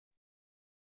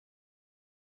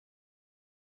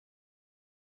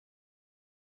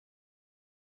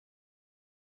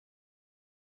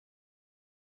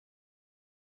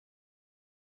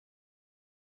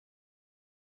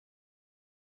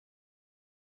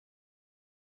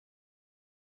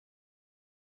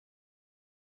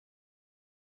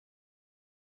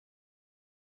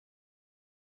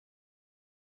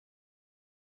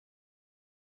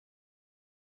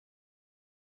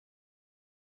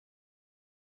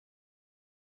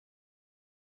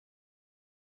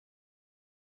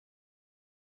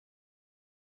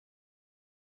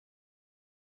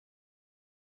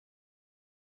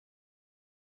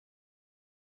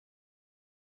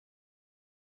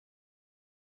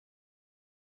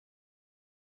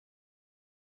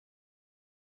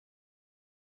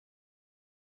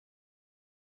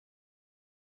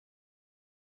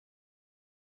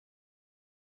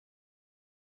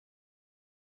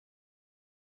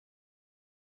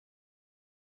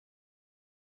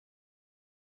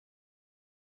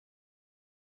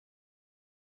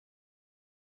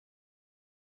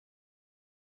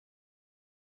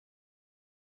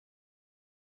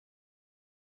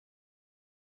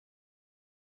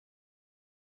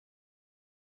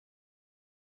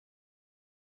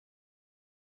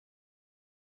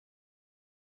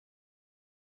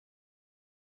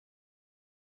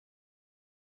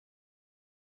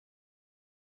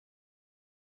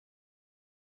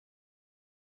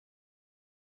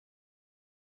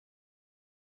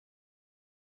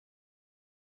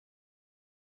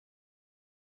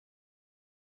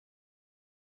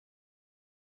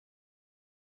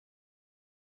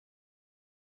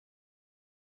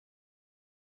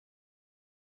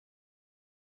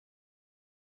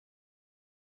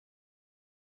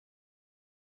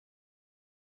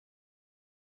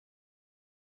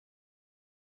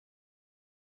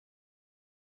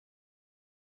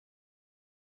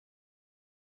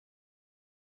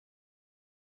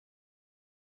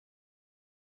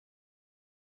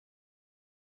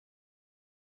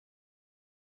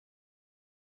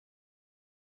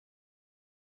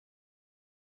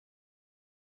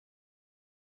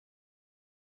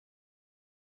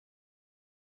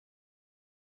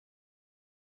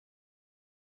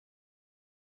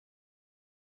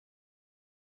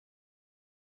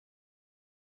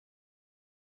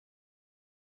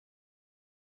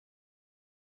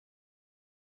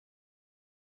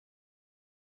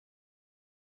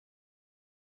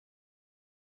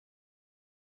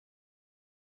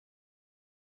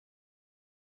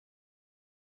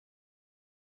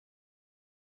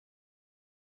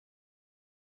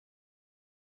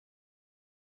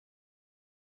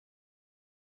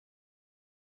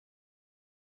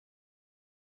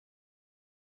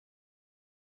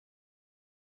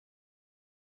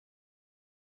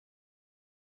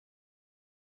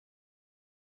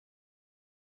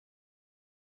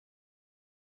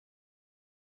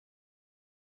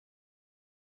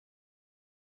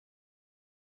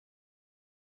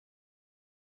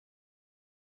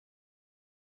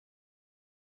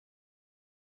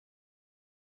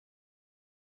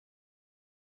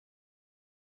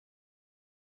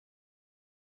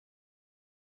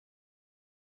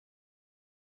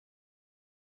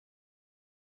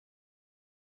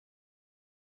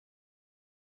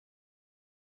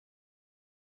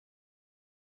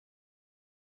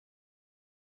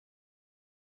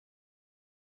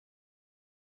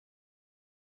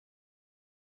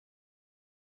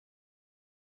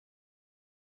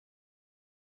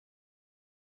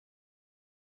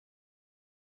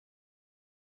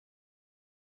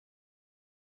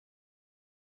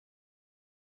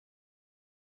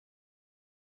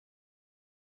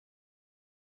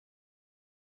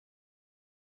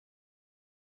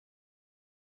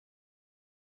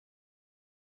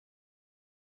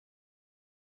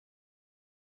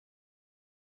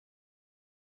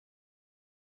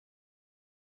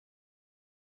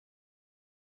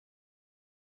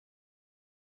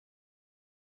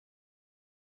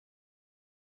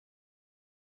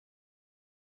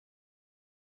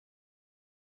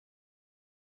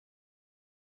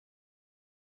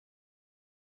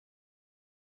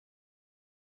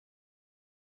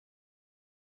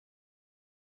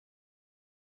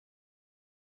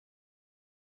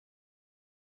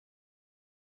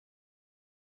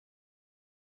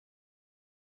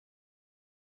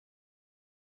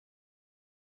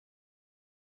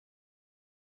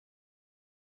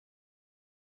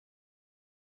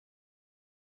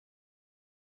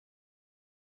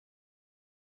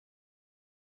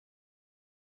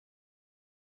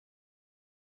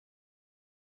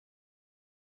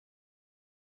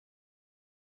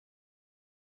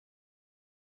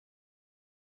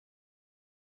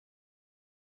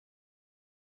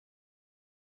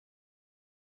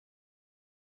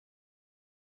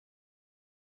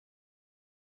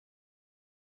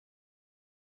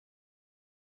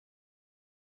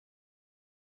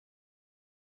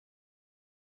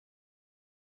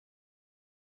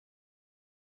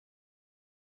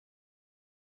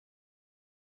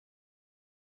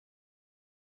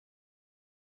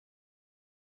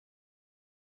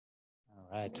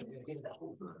right.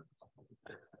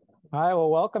 All right, well,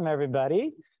 welcome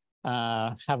everybody.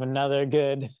 Have another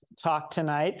good talk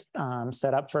tonight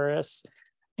set up for us,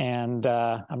 and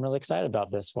I'm really excited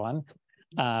about this one.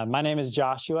 My name is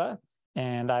Joshua,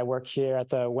 and I work here at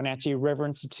the Wenatchee River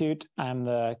Institute. I'm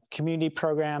the community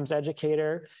programs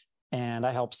educator, and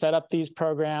I help set up these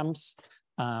programs.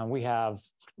 We have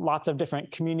lots of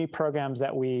different community programs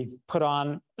that we put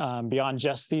on beyond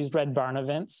just these Red Barn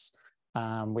events.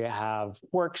 We have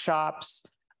workshops,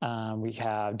 we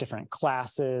have different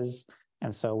classes,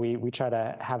 and so we try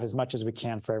to have as much as we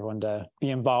can for everyone to be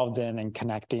involved in and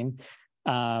connecting.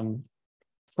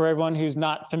 For everyone who's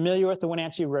not familiar with the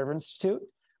Wenatchee River Institute,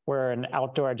 we're an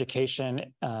outdoor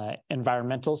education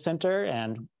environmental center,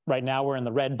 and right now we're in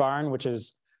the Red Barn, which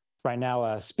is right now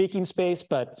a speaking space,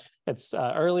 but it's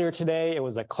earlier today, it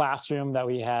was a classroom that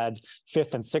we had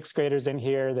 5th and 6th graders in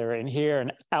here. They were in here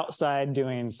and outside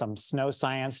doing some snow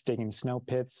science, digging snow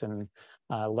pits and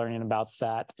learning about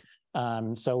that.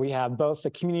 So we have both the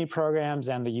community programs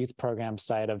and the youth program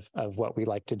side of what we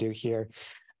like to do here.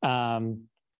 And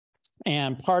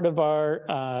part of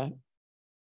our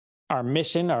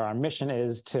mission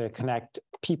is to connect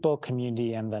people,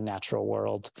 community, and the natural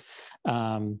world.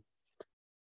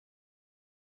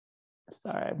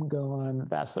 Sorry, I'm going,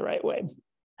 that's the right way.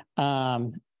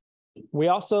 We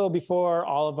also, before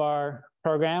all of our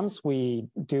programs, we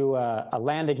do a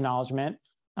land acknowledgement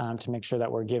to make sure that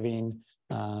we're giving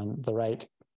the right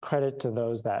credit to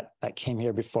those that came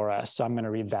here before us. So I'm going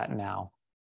to read that now.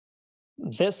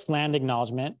 This land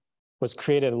acknowledgement was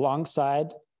created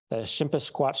alongside the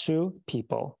Shimpersquatchie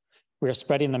people. We are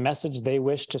spreading the message they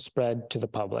wish to spread to the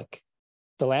public.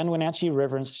 The land Wenatchee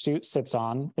River Institute sits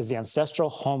on is the ancestral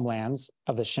homelands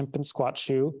of the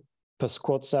Shimpersquatchie,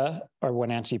 Pesquotza, or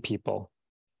Wenatchee people.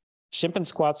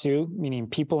 Shimpersquatchie, meaning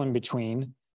people in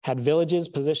between, had villages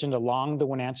positioned along the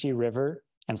Wenatchee River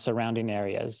and surrounding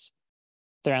areas.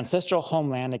 Their ancestral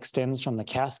homeland extends from the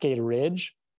Cascade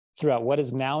Ridge throughout what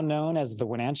is now known as the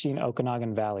Wenatchee and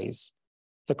Okanagan Valleys.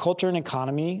 The culture and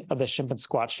economy of the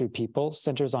Shimpersquatchie people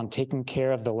centers on taking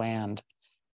care of the land.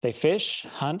 They fish,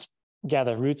 hunt,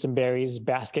 gather roots and berries,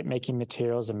 basket-making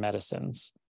materials, and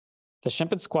medicines. The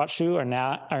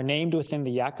Shimpersquatchie are named within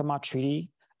the Yakima Treaty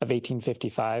of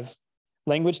 1855.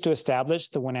 Language to establish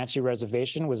the Wenatchee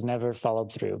Reservation was never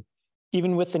followed through,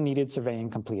 even with the needed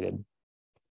surveying completed.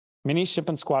 Many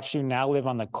Shimpersquatchie now live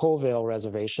on the Colville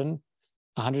Reservation,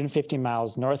 150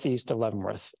 miles northeast of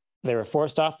Leavenworth. They were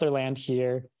forced off their land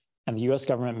here, and the U.S.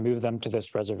 government moved them to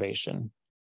this reservation.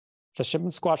 The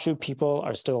Shimpersquatchie people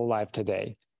are still alive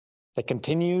today. They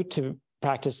continue to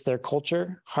practice their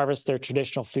culture, harvest their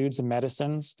traditional foods and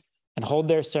medicines, and hold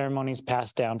their ceremonies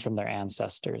passed down from their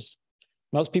ancestors.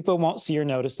 Most people won't see or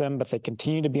notice them, but they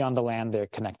continue to be on the land they're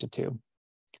connected to.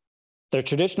 Their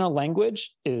traditional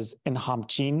language is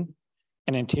Inhamchin,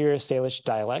 an interior Salish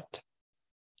dialect.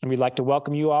 And we'd like to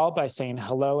welcome you all by saying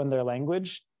hello in their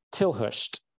language,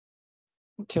 Tilhusht.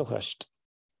 Tilhusht.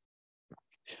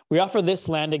 We offer this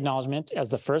land acknowledgement as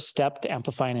the first step to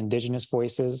amplifying Indigenous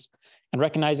voices and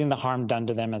recognizing the harm done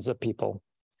to them as a people.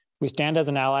 We stand as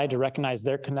an ally to recognize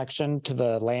their connection to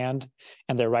the land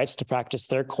and their rights to practice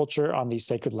their culture on these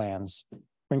sacred lands.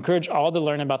 We encourage all to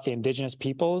learn about the Indigenous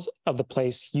peoples of the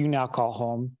place you now call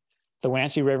home. The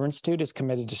Wenatchee River Institute is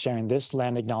committed to sharing this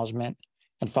land acknowledgement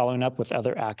and following up with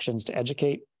other actions to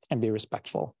educate and be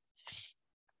respectful.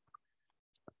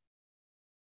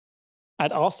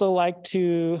 I'd also like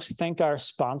to thank our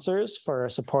sponsors for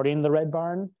supporting the Red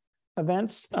Barn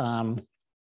events.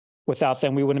 Without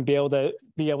them, we wouldn't be able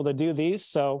to do these.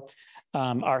 So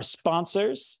our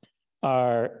sponsors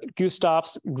are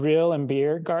Gustav's Grill and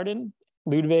Beer Garden,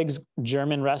 Ludwig's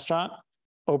German Restaurant,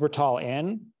 Obertal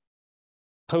Inn,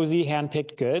 Cozy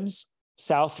Handpicked Goods,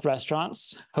 South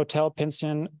Restaurants, Hotel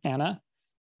Pension Anna,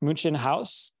 Munchen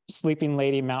House, Sleeping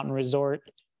Lady Mountain Resort,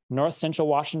 North Central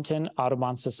Washington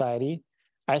Audubon Society,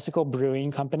 Icicle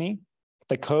Brewing Company,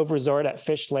 the Cove Resort at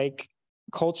Fish Lake,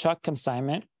 Kolchuk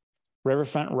Consignment,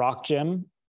 Riverfront Rock Gym,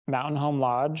 Mountain Home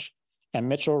Lodge, and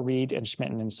Mitchell, Reed, and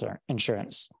Schmitten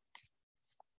Insurance.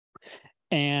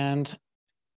 And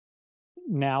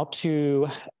now to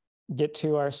get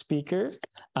to our speakers,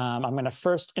 I'm going to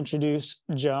first introduce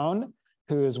Joan,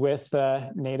 who is with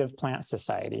the Native Plant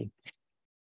Society.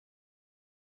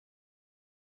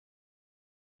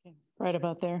 Right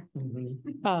about there.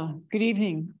 Mm-hmm. Good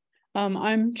evening.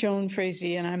 I'm Joan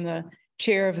Frazee, and I'm the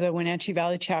chair of the Wenatchee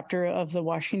Valley chapter of the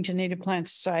Washington Native Plant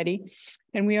Society.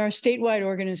 And we are a statewide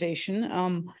organization.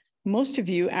 most of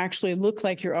you actually look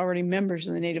like you're already members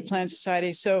of the Native Plant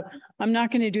Society. So I'm not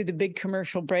going to do the big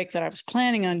commercial break that I was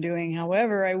planning on doing.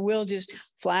 However, I will just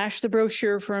flash the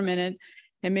brochure for a minute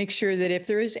and make sure that if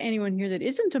there is anyone here that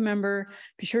isn't a member,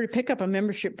 be sure to pick up a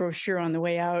membership brochure on the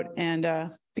way out and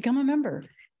become a member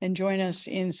and join us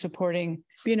in supporting,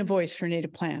 being a voice for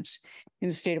native plants in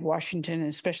the state of Washington, and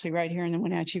especially right here in the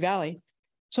Wenatchee Valley.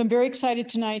 So I'm very excited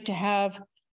tonight to have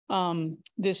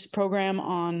this program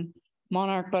on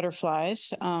monarch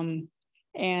butterflies. I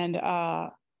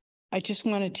just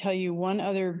want to tell you one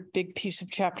other big piece of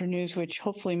chapter news, which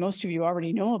hopefully most of you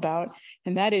already know about,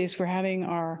 and that is we're having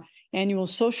our annual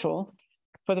social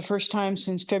for the first time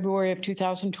since February of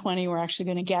 2020. We're actually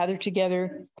going to gather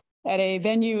together at a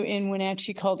venue in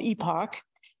Wenatchee called Epoch,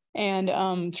 and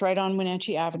it's right on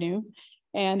Wenatchee Avenue.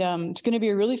 And it's going to be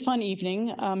a really fun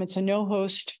evening. It's a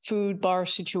no-host food bar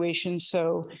situation,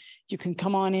 so you can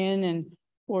come on in and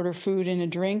order food and a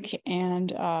drink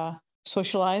and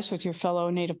socialize with your fellow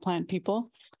native plant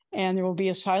people. And there will be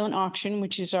a silent auction,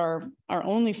 which is our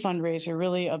only fundraiser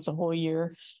really of the whole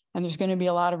year. And there's going to be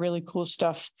a lot of really cool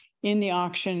stuff in the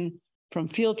auction, from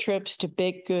field trips to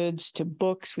baked goods to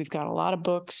books. We've got a lot of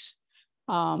books.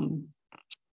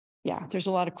 Yeah, there's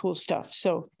a lot of cool stuff.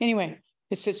 So anyway,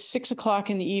 it's at 6 o'clock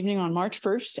in the evening on March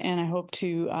 1st, and I hope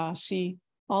to see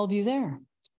all of you there.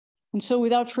 And so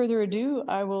without further ado,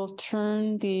 I will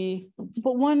turn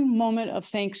but one moment of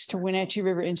thanks to Wenatchee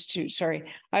River Institute. Sorry,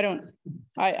 I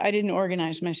didn't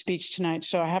organize my speech tonight,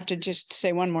 so I have to just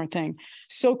say one more thing.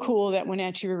 So cool that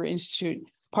Wenatchee River Institute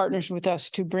partners with us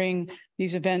to bring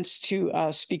these events to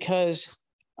us, because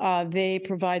they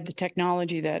provide the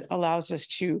technology that allows us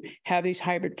to have these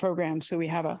hybrid programs. So we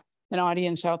have an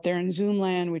audience out there in Zoom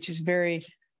land, which is very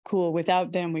cool.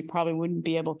 Without them, we probably wouldn't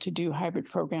be able to do hybrid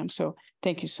programs. So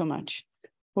thank you so much.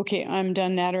 Okay, I'm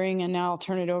done nattering, and now I'll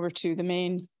turn it over to the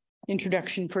main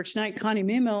introduction for tonight. Connie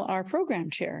Mamel, our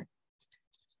program chair.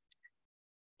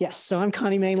 Yes, so I'm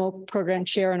Connie Mamel, program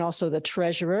chair and also the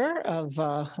treasurer of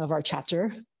our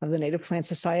chapter of the Native Plant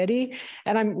Society.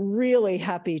 And I'm really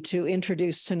happy to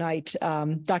introduce tonight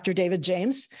Dr. David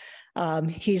James.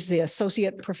 He's the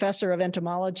associate professor of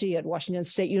entomology at Washington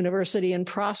State University in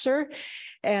Prosser.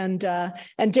 And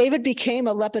David became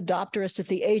a lepidopterist at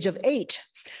the age of 8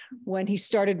 when he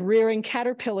started rearing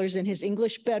caterpillars in his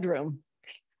English bedroom.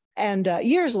 And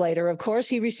years later, of course,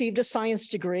 he received a science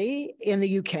degree in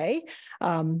the UK,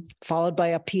 followed by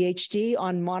a PhD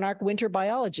on monarch winter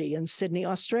biology in Sydney,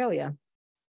 Australia.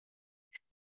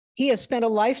 He has spent a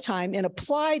lifetime in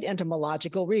applied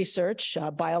entomological research,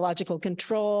 biological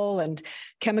control and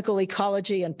chemical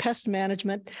ecology and pest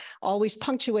management, always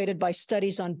punctuated by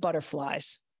studies on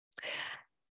butterflies.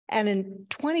 And in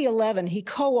 2011, he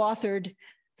co-authored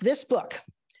this book,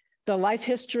 The Life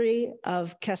History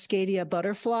of Cascadia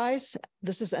Butterflies.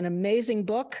 This is an amazing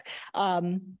book.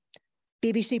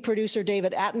 BBC producer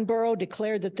David Attenborough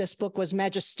declared that this book was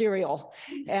magisterial,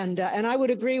 and I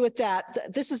would agree with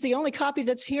that. This is the only copy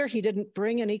that's here. He didn't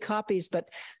bring any copies, but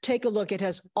take a look. It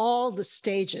has all the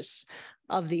stages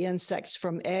of the insects,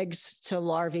 from eggs to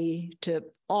larvae to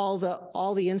all the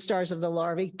instars of the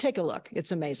larvae. Take a look.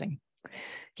 It's amazing.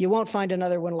 You won't find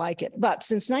another one like it. But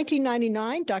since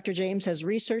 1999, Dr. James has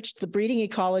researched the breeding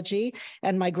ecology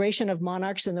and migration of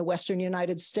monarchs in the Western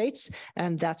United States,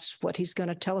 and that's what he's going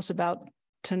to tell us about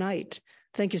tonight.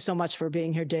 Thank you so much for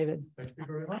being here, David. Thank you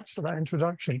very much for that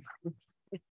introduction.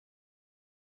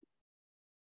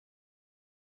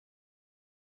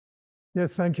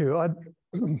 Yes, thank you.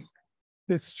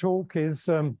 This talk is...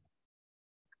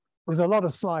 there's a lot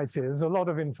of slides here. There's a lot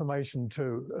of information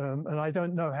too. And I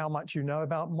don't know how much you know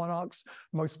about monarchs.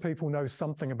 Most people know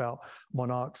something about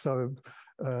monarchs. So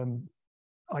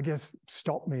I guess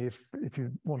stop me if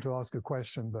you want to ask a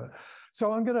question. But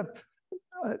so I'm going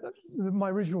to, my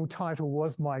original title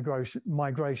was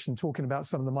migration, talking about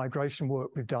some of the migration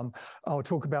work we've done. I'll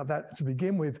talk about that to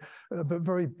begin with, but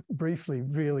very briefly,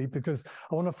 really, because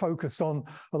I want to focus on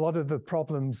a lot of the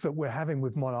problems that we're having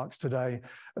with monarchs today.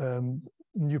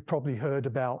 You've probably heard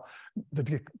about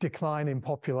the decline in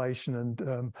population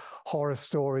and horror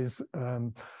stories,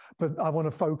 but I want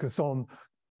to focus on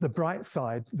the bright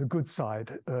side, the good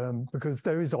side, because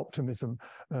there is optimism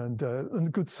and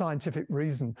good scientific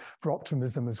reason for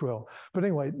optimism as well. But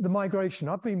anyway, the migration,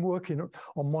 I've been working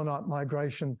on monarch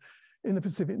migration in the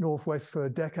Pacific Northwest for a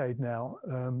decade now.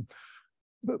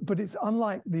 But it's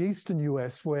unlike the Eastern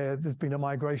US, where there's been a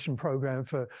migration program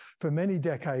for many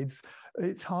decades.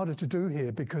 It's harder to do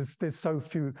here because there's so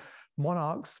few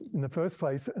monarchs in the first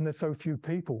place, and there's so few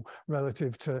people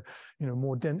relative to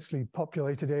more densely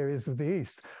populated areas of the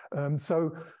East.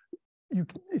 So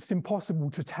it's impossible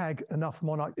to tag enough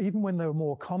monarchs, even when they were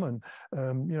more common,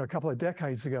 a couple of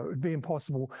decades ago. It would be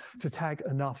impossible to tag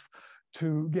enough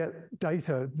to get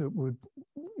data that would,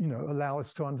 allow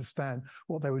us to understand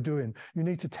what they were doing. You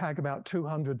need to tag about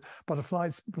 200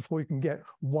 butterflies before you can get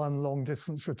one long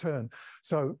distance return.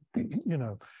 So,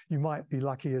 you might be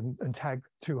lucky and tag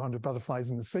 200 butterflies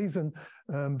in the season,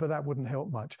 but that wouldn't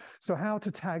help much. So how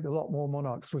to tag a lot more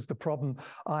monarchs was the problem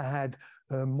I had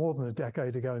more than a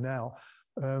decade ago now.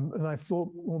 And I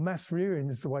thought, well, mass rearing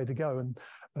is the way to go.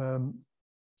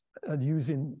 And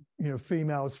using,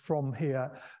 females from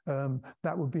here,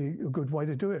 that would be a good way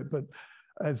to do it. But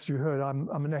as you heard,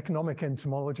 I'm an economic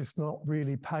entomologist, not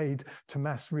really paid to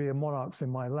mass rear monarchs in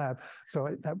my lab.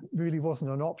 So that really wasn't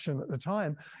an option at the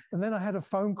time. And then I had a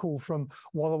phone call from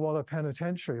Walla Walla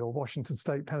Penitentiary, or Washington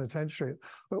State Penitentiary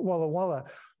at Walla Walla,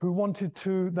 who wanted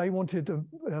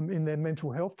in their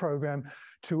mental health program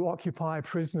to occupy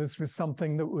prisoners with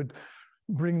something that would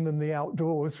bring them the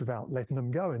outdoors without letting them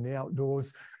go in the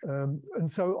outdoors.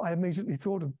 And so I immediately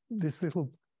thought of this little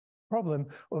problem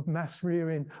of mass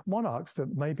rearing monarchs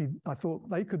that maybe I thought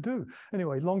they could do.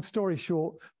 Anyway, long story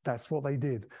short, that's what they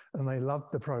did. And they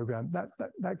loved the program.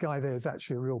 That guy there is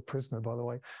actually a real prisoner, by the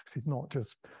way. He's not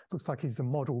just, looks like he's a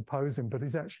model posing, but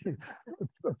he's actually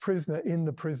a prisoner in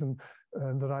the prison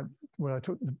when I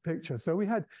took the picture. So we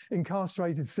had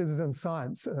incarcerated citizen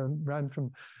science, ran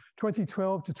from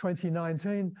 2012 to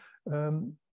 2019.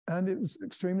 And it was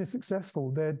extremely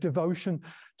successful. Their devotion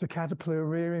to caterpillar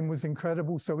rearing was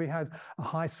incredible. So we had a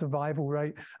high survival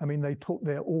rate. I mean, they put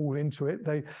their all into it.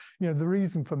 The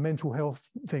reason for mental health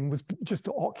thing was just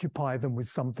to occupy them with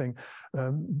something.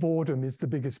 Boredom is the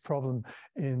biggest problem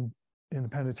in the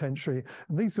penitentiary.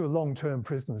 And these were long-term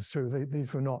prisoners too.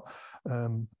 These were not,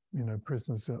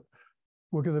 prisoners that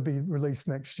were going to be released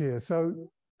next year.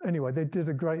 So anyway, they did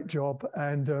a great job.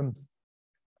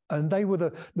 And they were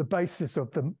the basis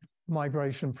of the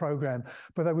migration program,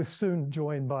 but they were soon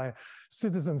joined by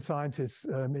citizen scientists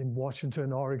in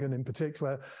Washington, Oregon in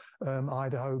particular,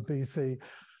 Idaho, BC,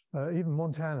 even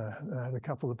Montana had a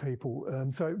couple of people.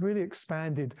 So it really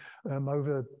expanded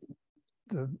over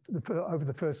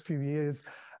the first few years.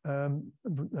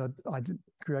 I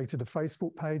created a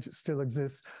Facebook page. It still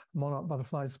exists, Monarch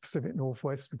Butterflies Pacific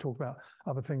Northwest. We talk about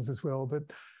other things as well.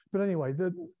 But anyway,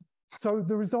 so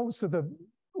the results of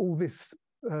all this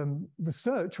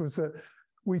research was that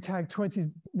we tagged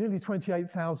nearly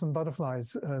 28,000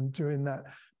 butterflies during that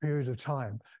period of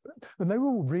time. And they were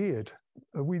all reared.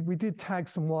 We did tag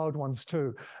some wild ones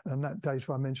too, and that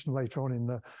data I mentioned later on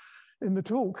in the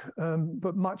talk,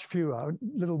 but much fewer, a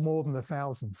little more than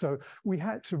 1,000. So we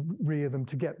had to rear them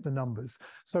to get the numbers.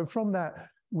 So from that,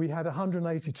 we had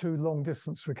 182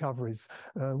 long-distance recoveries,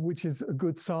 which is a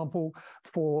good sample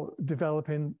for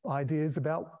developing ideas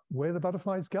about where the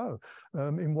butterflies go.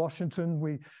 In Washington,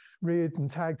 we reared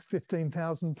and tagged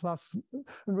 15,000 plus,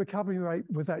 and recovery rate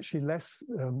was actually less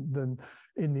than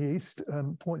in the East,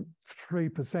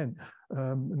 0.3%.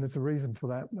 And there's a reason for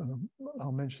that,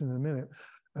 I'll mention in a minute.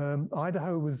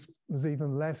 Idaho was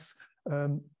even less.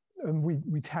 And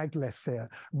we tagged less there.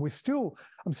 I'm still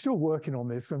working on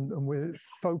this, and we're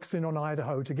focusing on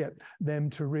Idaho to get them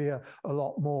to rear a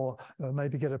lot more,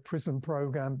 maybe get a prison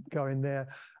program going there,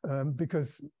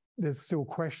 because there's still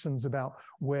questions about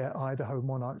where Idaho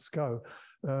monarchs go.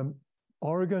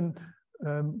 Oregon,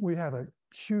 we have a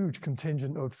huge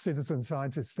contingent of citizen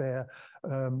scientists there,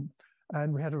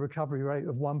 and we had a recovery rate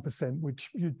of 1%, which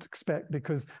you'd expect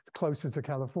because it's closer to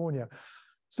California.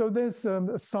 So there's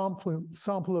a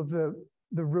sample of the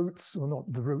routes, or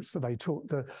not the routes that they took,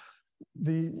 the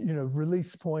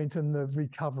release point and the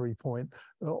recovery point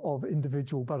of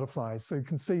individual butterflies. So you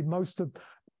can see most of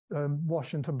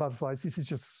Washington butterflies, this is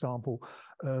just a sample,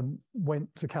 went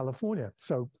to California.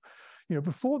 So,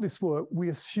 before this work, we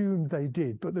assumed they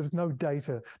did, but there was no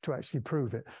data to actually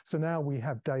prove it. So now we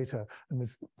have data, and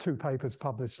there's 2 papers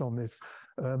published on this.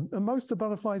 And most of the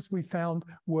butterflies we found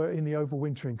were in the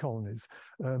overwintering colonies.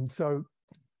 So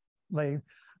they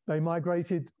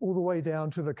migrated all the way down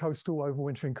to the coastal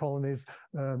overwintering colonies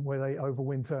where they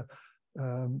overwinter.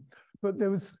 But there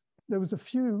was a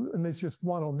few, and there's just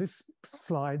one on this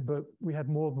slide, but we had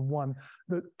more than one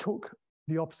that took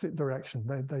the opposite direction.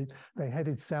 They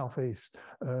headed southeast,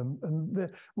 and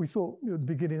we thought at the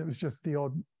beginning it was just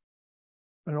an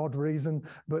odd reason,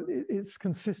 but it's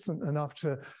consistent enough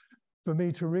for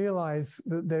me to realize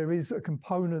that there is a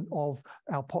component of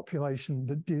our population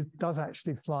that does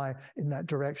actually fly in that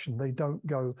direction. They don't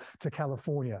go to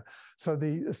California. So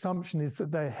the assumption is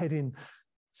that they're heading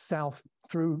south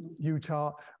through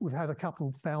Utah. We've had a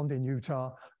couple found in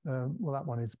Utah. Well, that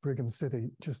one is Brigham City,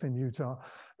 just in Utah.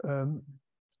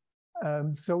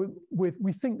 So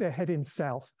we think they're heading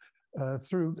south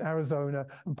through Arizona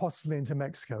and possibly into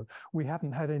Mexico. We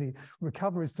haven't had any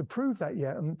recoveries to prove that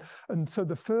yet. And so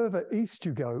the further east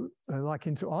you go, like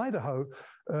into Idaho,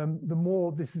 the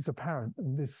more this is apparent.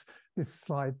 And this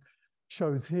slide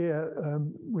shows here,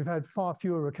 we've had far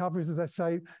fewer recoveries, as I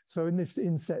say. So in this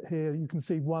inset here, you can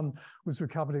see one was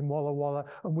recovered in Walla Walla,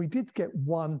 and we did get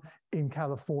one in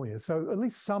California. So at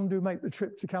least some do make the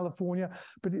trip to California,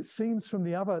 but it seems from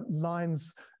the other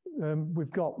lines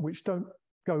we've got, which don't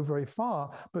go very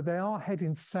far, but they are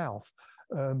heading south,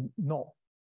 not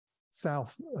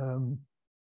south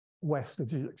west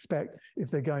as you'd expect if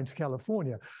they're going to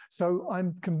California. So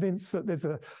I'm convinced that there's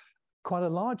quite a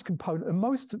large component, and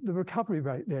most of the recovery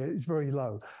rate there is very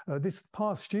low. This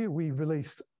past year, we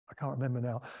released, I can't remember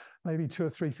now, maybe 2,000 or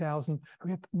 3,000.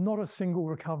 We had not a single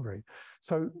recovery.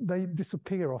 So they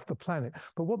disappear off the planet.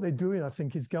 But what they're doing, I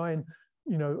think, is going,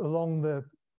 along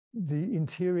the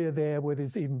interior there where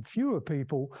there's even fewer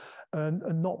people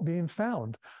and not being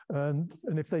found. And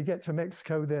if they get to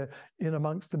Mexico, they're in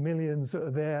amongst the millions that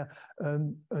are there.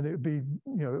 And it would be,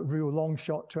 a real long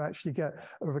shot to actually get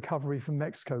a recovery from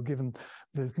Mexico, given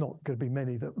there's not going to be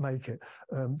many that make it.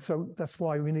 So that's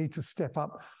why we need to step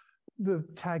up the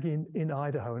tagging in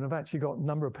Idaho. And I've actually got a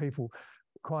number of people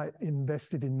quite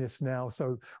invested in this now.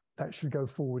 So that should go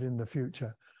forward in the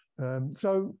future.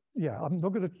 So yeah, I'm not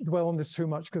going to dwell on this too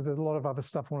much because there's a lot of other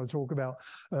stuff I want to talk about.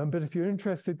 But if you're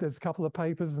interested, there's a couple of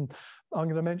papers, and I'm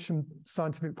going to mention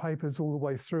scientific papers all the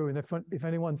way through. And if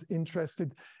anyone's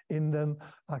interested in them,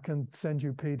 I can send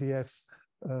you PDFs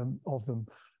of them.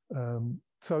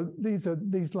 So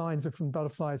these lines are from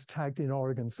butterflies tagged in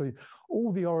Oregon. So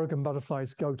all the Oregon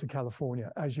butterflies go to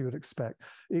California, as you would expect,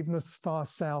 even as far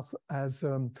south as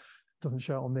doesn't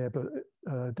show it on there, but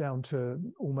down to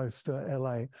almost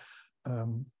LA.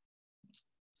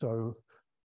 So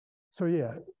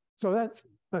yeah, so that's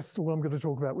what I'm going to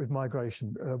talk about with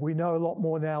migration. We know a lot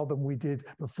more now than we did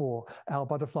before. Our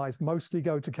butterflies mostly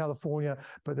go to California,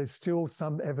 but there's still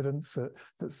some evidence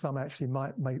that some actually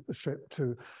might make the trip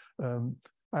to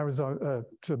Arizona,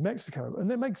 to Mexico. And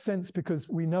that makes sense because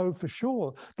we know for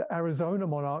sure that Arizona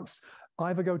monarchs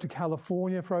either go to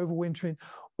California for overwintering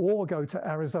or go to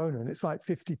Arizona. And it's like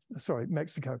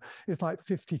Mexico. It's like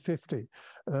 50-50.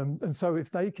 And so if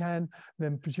they can,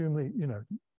 then presumably,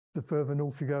 the further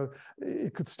north you go,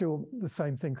 it could still, the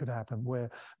same thing could happen, where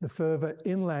the further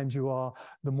inland you are,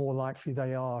 the more likely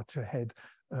they are to head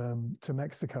to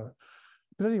Mexico.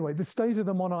 But anyway, the state of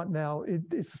the monarch now,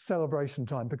 it's a celebration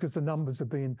time because the numbers have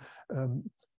been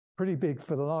pretty big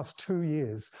for the last 2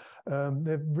 years.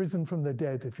 They've risen from the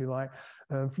dead, if you like,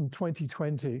 from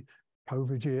 2020,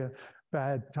 COVID year,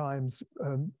 bad times.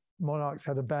 Monarchs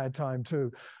had a bad time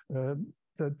too.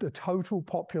 The total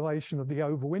population of the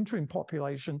overwintering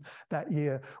population that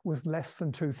year was less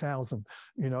than 2,000.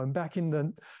 And back in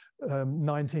the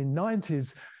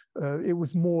 1990s, it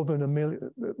was more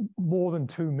than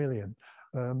 2 million,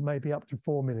 maybe up to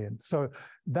 4 million. So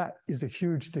that is a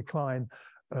huge decline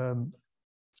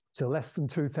to less than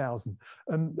 2,000.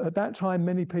 And at that time,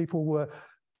 many people were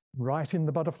writing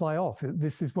the butterfly off.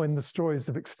 This is when the stories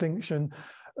of extinction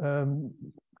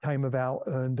came about,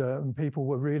 and people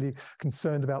were really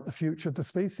concerned about the future of the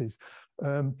species.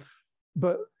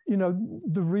 But,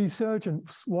 the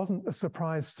resurgence wasn't a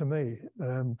surprise to me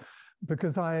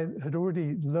because I had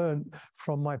already learned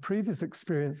from my previous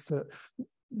experience that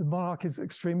the monarch is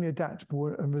extremely adaptable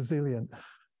and resilient.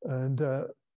 And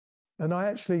I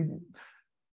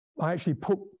actually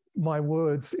put my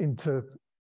words into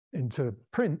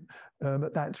print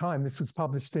at that time. This was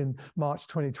published in March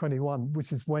 2021,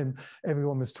 which is when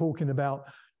everyone was talking about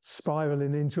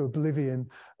spiraling into oblivion.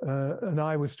 And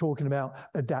I was talking about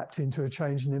adapting to a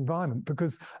changing environment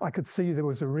because I could see there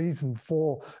was a reason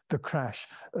for the crash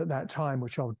at that time,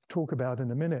 which I'll talk about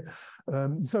in a minute.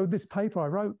 So this paper I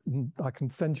wrote, and I can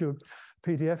send you a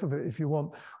PDF of it if you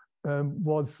want,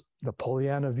 was the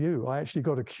Pollyanna view. I actually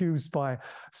got accused by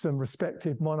some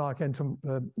respected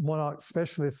monarch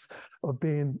specialists of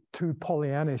being too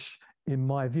Pollyannish in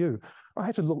my view. I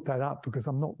had to look that up because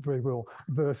I'm not very well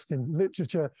versed in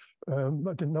literature. I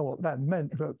didn't know what that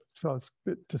meant, so I was a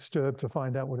bit disturbed to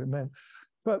find out what it meant.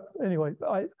 But anyway,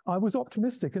 I was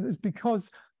optimistic, and it's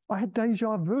because I had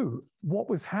deja vu. What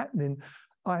was happening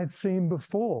I had seen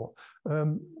before.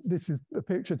 This is a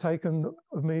picture taken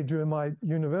of me during my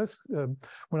university,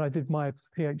 when I did my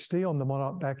PhD on the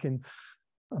monarch back in,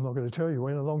 I'm not going to tell you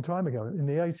when, a long time ago, in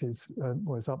the 80s.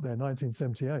 Well, it's up there,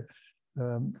 1978.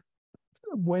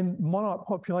 when monarch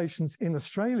populations in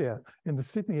Australia, in the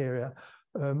Sydney area,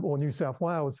 or New South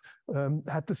Wales,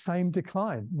 had the same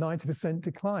decline, 90%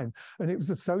 decline. And it was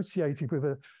associated with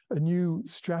a new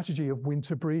strategy of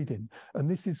winter breeding. And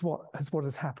this is what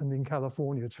has happened in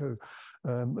California too.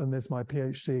 And there's my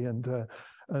PhD and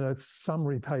a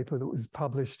summary paper that was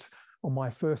published on my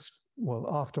first, well,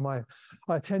 after I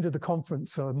attended the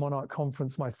conference, Monarch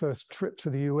conference, my first trip to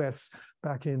the US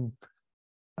back in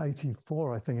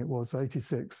 84, I think it was,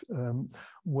 86,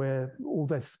 where all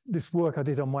this work I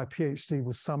did on my PhD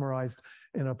was summarized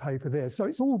in a paper there. So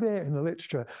it's all there in the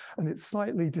literature, and it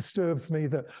slightly disturbs me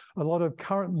that a lot of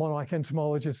current monarch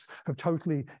entomologists have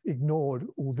totally ignored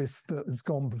all this that has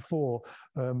gone before,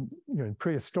 in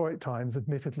prehistoric times,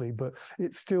 admittedly, but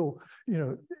it's still,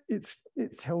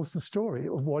 it tells the story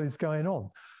of what is going on.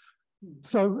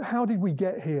 So how did we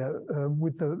get here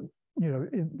with the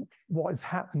in what has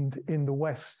happened in the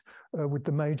West with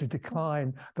the major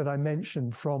decline that I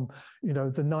mentioned from, the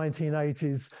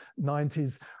 1980s,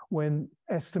 90s, when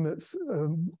estimates,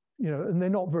 and they're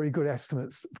not very good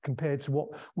estimates compared to what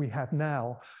we have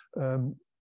now.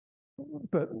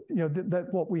 But, that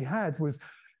what we had was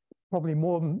probably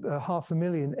more than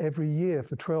 500,000 every year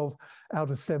for 12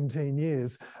 out of 17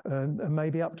 years, and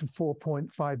maybe up to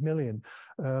 4.5 million.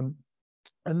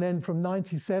 And then from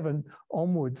 97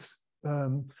 onwards,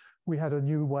 we had a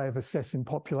new way of assessing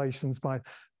populations by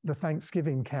the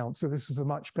Thanksgiving count. So this was a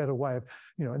much better way of,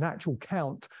 an actual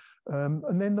count.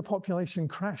 And then the population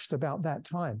crashed about that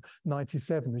time,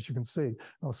 97, as you can see.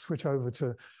 I'll switch over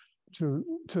to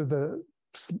the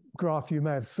graph you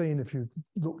may have seen if you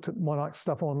looked at monarch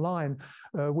stuff online,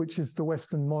 which is the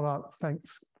Western monarch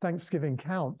Thanksgiving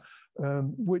count,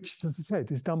 which, as I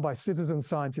said, is done by citizen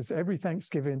scientists every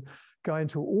Thanksgiving, going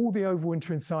to all the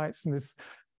overwintering sites, and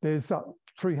there's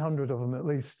 300 of them at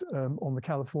least on the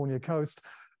California coast,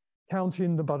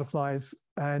 counting the butterflies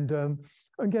and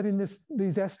getting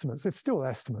these estimates. It's still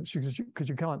estimates because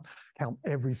you can't count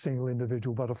every single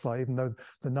individual butterfly, even though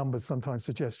the numbers sometimes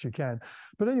suggest you can.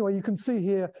 But anyway, you can see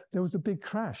here there was a big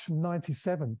crash from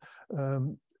 97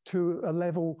 to a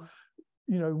level.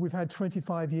 We've had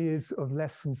 25 years of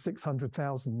less than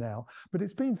 600,000 now, but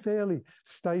it's been fairly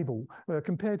stable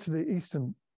compared to the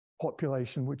eastern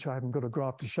population, which I haven't got a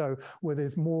graph to show, where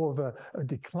there's more of a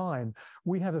decline.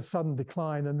 We had a sudden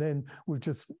decline, and then we've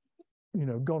just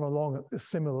gone along at a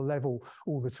similar level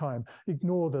all the time.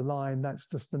 Ignore the line, that's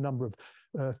just the number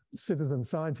of citizen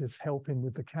scientists helping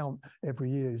with the count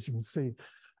every year. As you can see,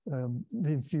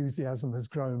 the enthusiasm has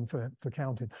grown for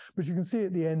counting. But you can see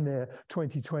at the end there,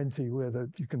 2020, where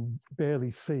you can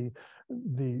barely see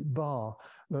the bar,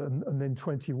 and then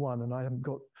 21, and I haven't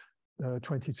got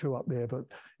 22 up there, but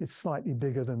it's slightly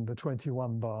bigger than the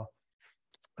 21 bar.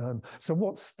 So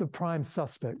what's the prime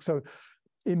suspect? So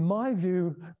in my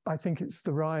view, I think it's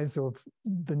the rise of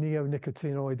the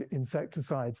neonicotinoid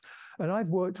insecticides. And I've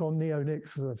worked on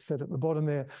neonics, as I've said at the bottom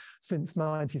there, since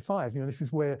 95. This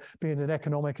is where being an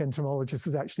economic entomologist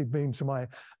has actually been to my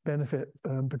benefit,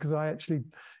 because I actually,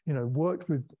 worked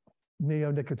with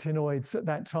neonicotinoids at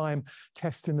that time,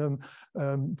 testing them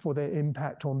for their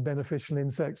impact on beneficial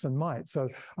insects and mites. So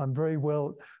I'm very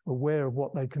well aware of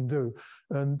what they can do.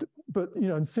 But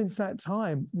and since that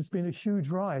time, there's been a huge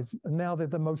rise, and now they're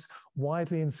the most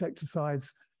widely used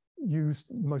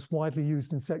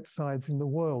insecticides in the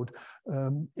world.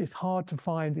 It's hard to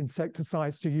find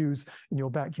insecticides to use in your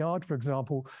backyard, for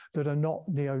example, that are not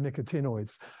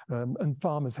neonicotinoids. And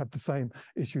farmers have the same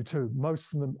issue too.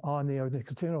 Most of them are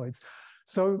neonicotinoids.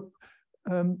 So,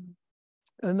 and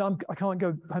I can't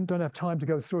go, I don't have time to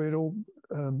go through it all.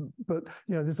 But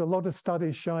there's a lot of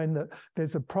studies showing that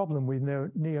there's a problem with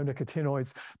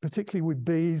neonicotinoids, particularly with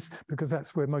bees, because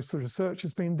that's where most of the research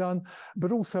has been done,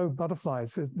 but also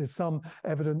butterflies. There's some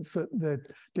evidence that the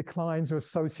declines are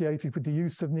associated with the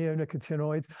use of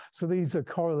neonicotinoids. So these are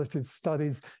correlative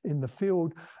studies in the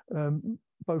field,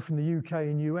 both in the UK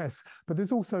and US, but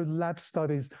there's also lab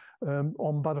studies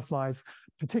on butterflies,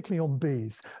 particularly on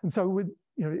bees. And so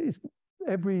it's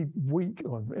every week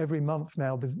or every month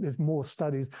now, there's more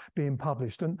studies being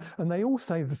published, and they all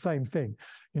say the same thing.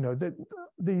 That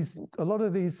a lot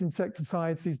of these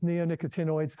insecticides, these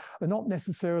neonicotinoids, are not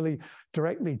necessarily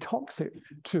directly toxic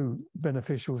to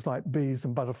beneficials like bees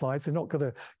and butterflies. They're not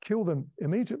going to kill them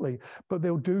immediately, but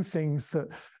they'll do things that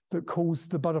cause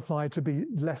the butterfly to be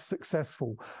less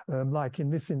successful. Like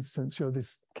in this instance,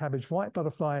 this cabbage white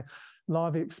butterfly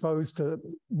larvae exposed to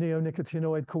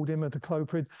neonicotinoid called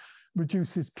imidacloprid.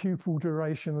 reduces pupal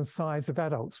duration and size of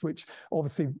adults, which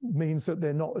obviously means that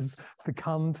they're not as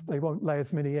fecund, they won't lay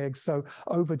as many eggs. So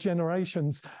over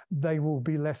generations, they will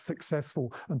be less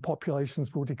successful and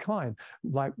populations will decline,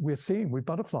 like we're seeing with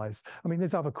butterflies. I mean,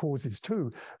 there's other causes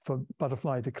too for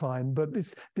butterfly decline, but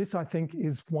this I think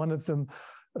is one of them.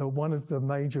 One of the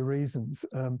major reasons,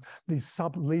 these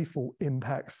sublethal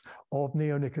impacts of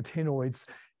neonicotinoids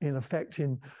in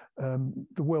affecting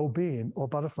the well-being of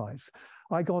butterflies.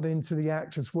 I got into the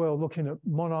act as well, looking at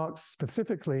monarchs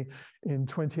specifically in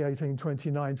 2018,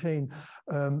 2019,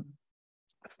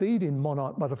 feeding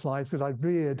monarch butterflies that I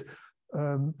reared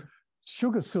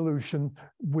sugar solution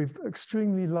with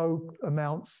extremely low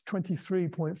amounts,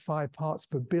 23.5 parts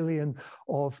per billion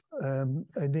of a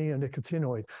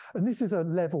neonicotinoid. And this is a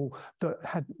level that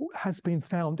has been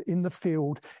found in the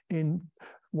field in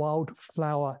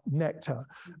wildflower nectar.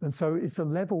 And so it's a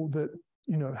level that,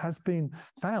 you know, has been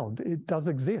found. It does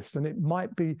exist, and it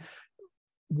might be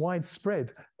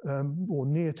widespread or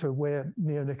near to where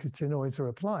neonicotinoids are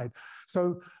applied.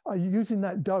 So using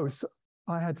that dose,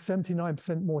 I had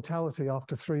 79% mortality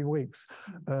after 3 weeks.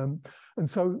 And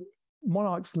so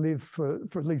monarchs live for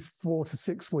at least 4 to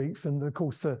 6 weeks. And of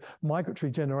course, the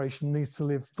migratory generation needs to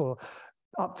live for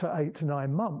up to 8 to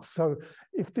 9 months. So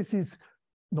if this is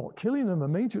not killing them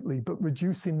immediately, but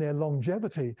reducing their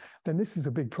longevity, then this is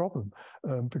a big problem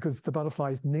because the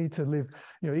butterflies need to live,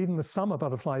 you know, even the summer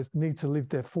butterflies need to live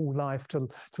their full life to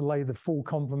lay the full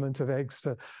complement of eggs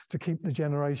to keep the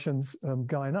generations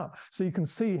going up. So you can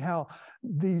see how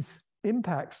these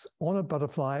impacts on a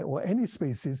butterfly or any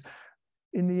species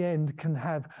in the end can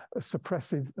have a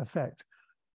suppressive effect.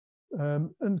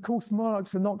 And of course,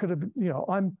 monarchs are not going to be, you know,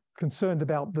 I'm concerned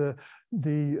about the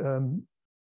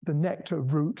nectar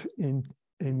route in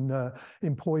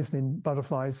poisoning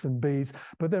butterflies and bees,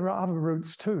 but there are other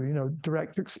routes too, you know,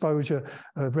 direct exposure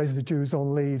of residues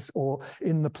on leaves or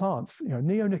in the plants. You know,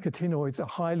 neonicotinoids are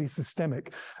highly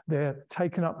systemic. They're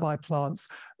taken up by plants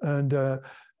and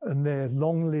they're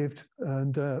long-lived,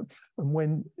 and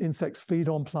when insects feed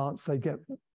on plants, they get,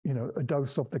 you know, a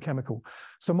dose of the chemical.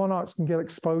 So monarchs can get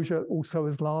exposure also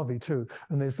as larvae too.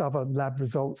 And there's other lab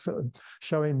results that are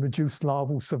showing reduced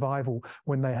larval survival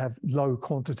when they have low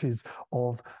quantities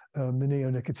of the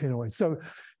neonicotinoids. So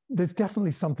there's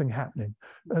definitely something happening.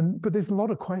 But there's a lot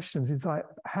of questions. It's like,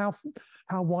 how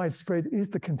widespread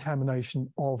is the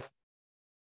contamination of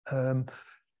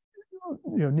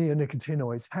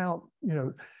neonicotinoids? How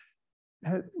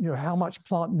much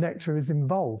plant nectar is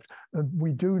involved.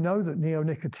 We do know that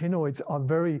neonicotinoids are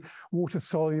very water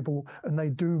soluble and they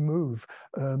do move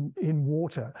in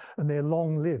water, and they're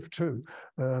long-lived too.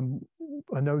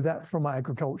 I know that from my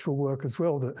agricultural work as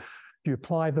well, that if you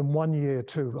apply them 1 year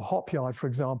to a hop yard, for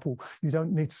example, you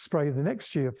don't need to spray the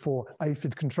next year for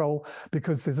aphid control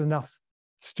because there's enough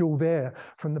still there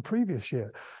from the previous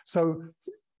year. So,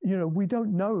 you know, we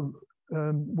don't know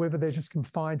whether they're just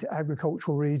confined to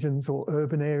agricultural regions or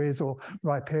urban areas or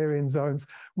riparian zones.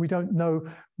 We don't know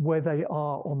where they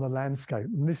are on the landscape.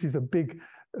 And this is a big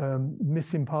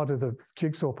missing part of the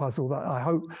jigsaw puzzle that I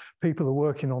hope people are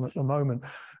working on at the moment.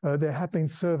 There have been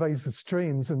surveys of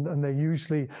streams, and they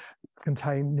usually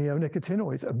contain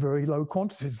neonicotinoids at very low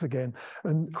quantities again,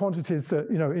 and quantities that,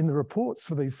 you know, in the reports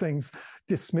for these things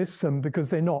dismiss them because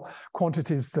they're not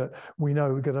quantities that we know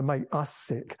are going to make us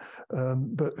sick.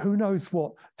 But who knows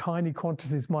what tiny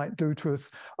quantities might do to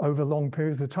us over long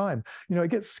periods of time. You know,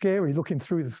 it gets scary looking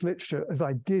through this literature, as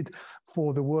I did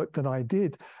for the work that I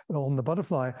did on the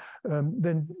butterfly,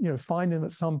 then, you know, finding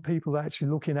that some people are actually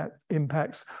looking at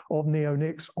impacts of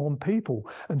neonics on people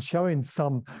and showing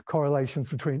some correlations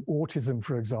between autism,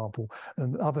 for example,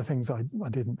 and other things I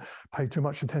didn't pay too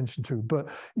much attention to. But,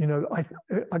 you know,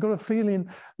 I got a feeling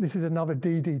this is another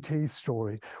DDT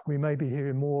story. We may be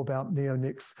hearing more about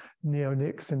neonics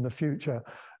in the future.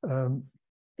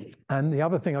 And the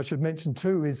other thing I should mention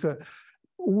too is that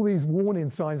all these warning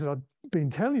signs that I've been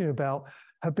telling you about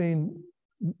have been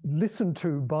listened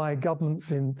to by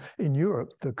governments in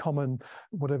Europe, the common,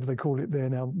 whatever they call it there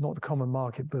now, not the common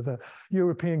market, but the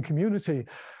European community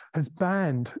has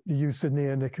banned the use of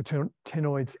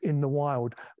neonicotinoids in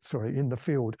the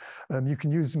field. You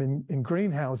can use them in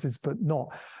greenhouses, but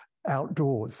not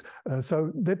outdoors.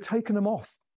 So they've taken them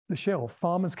off the shelf.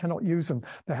 Farmers cannot use them.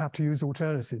 They have to use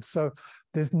alternatives. So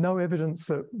there's no evidence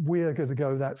that we're going to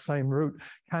go that same route.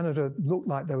 Canada looked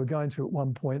like they were going to at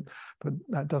one point, but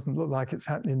that doesn't look like it's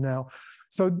happening now.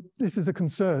 So this is a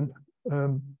concern.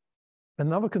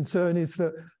 Another concern is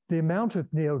that the amount of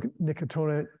neonics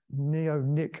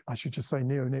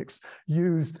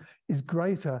used is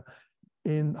greater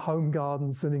in home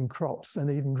gardens and in crops, and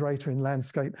even greater in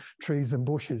landscape trees and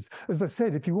bushes. As I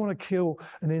said, if you want to kill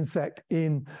an insect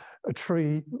in a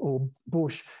tree or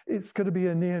bush, it's going to be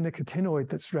a neonicotinoid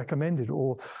that's recommended,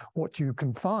 or what you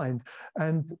can find.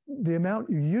 And the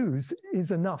amount you use is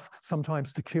enough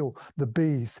sometimes to kill the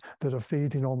bees that are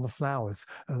feeding on the flowers.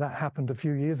 That happened a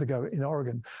few years ago in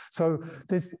Oregon. So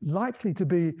there's likely to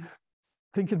be,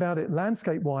 thinking about it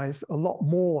landscape-wise, a lot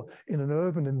more in an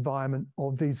urban environment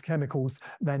of these chemicals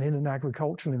than in an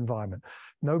agricultural environment.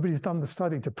 Nobody's done the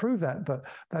study to prove that, but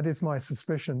that is my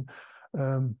suspicion.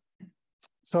 And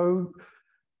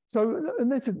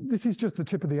this is just the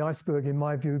tip of the iceberg in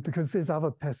my view, because there's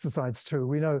other pesticides too.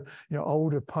 We know,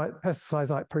 older pesticides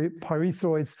like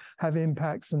pyrethroids have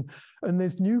impacts, and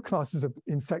there's new classes of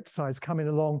insecticides coming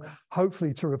along,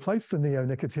 hopefully to replace the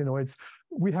neonicotinoids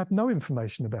we have no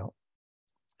information about.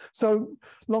 So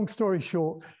long story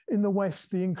short, in the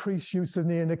West, the increased use of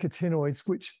neonicotinoids,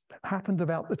 which happened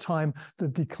about the time the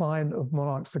decline of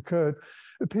monarchs occurred,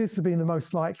 appears to be the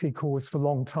most likely cause for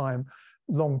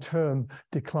long-term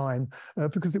decline,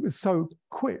 because it was so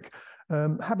quick.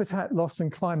 Habitat loss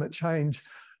and climate change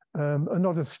are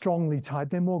not as strongly tied,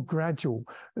 they're more gradual.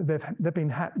 They've been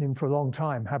happening for a long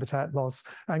time, habitat loss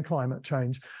and climate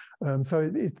change.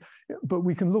 But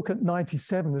we can look at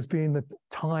 97 as being the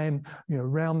time,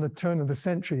 around the turn of the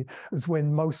century, as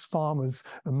when most farmers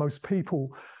and most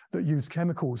people that use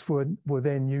chemicals were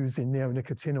then using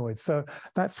neonicotinoids. So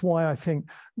that's why I think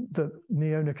that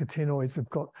neonicotinoids have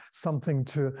got something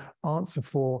to answer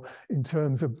for in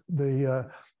terms of the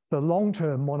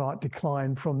long-term monarch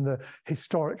decline from the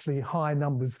historically high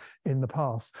numbers in the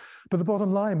past. But the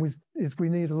bottom line is we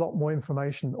need a lot more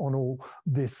information on all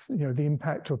this, the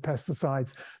impact of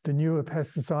pesticides, the newer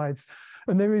pesticides,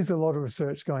 and there is a lot of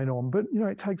research going on, but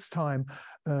it takes time,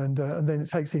 and then it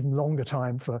takes even longer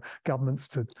time for governments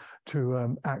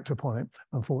to act upon it,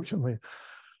 unfortunately.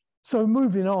 So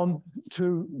moving on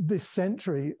to this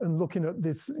century and looking at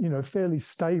this, fairly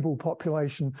stable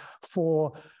population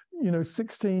for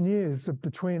 16 years of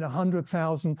between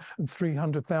 100,000 and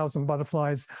 300,000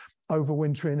 butterflies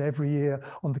overwintering every year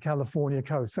on the California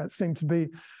coast. That seemed to be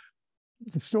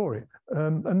the story.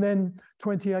 And then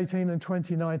 2018 and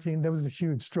 2019, there was a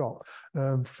huge drop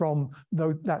from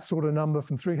that sort of number,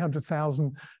 from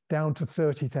 300,000 down to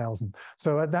 30,000.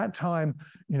 So at that time,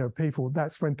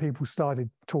 that's when people started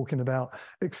talking about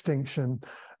extinction.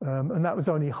 And that was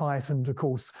only heightened, of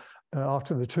course,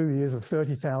 after the 2 years of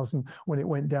 30,000, when it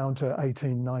went down to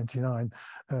 1899.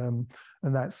 And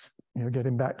that's,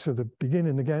 getting back to the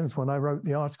beginning again, is when I wrote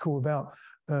the article about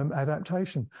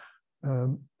adaptation.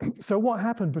 So what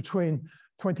happened between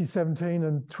 2017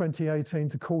 and 2018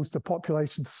 to cause the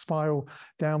population to spiral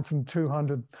down from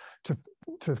 200 to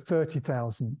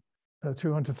 30,000,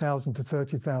 200,000 to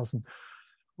 30,000?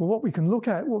 Well, what we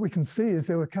can see is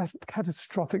there were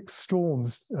catastrophic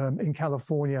storms in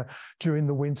California during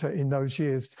the winter in those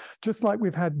years, just like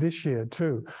we've had this year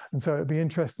too. And so it'd be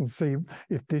interesting to see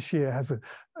if this year has a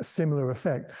similar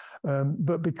effect.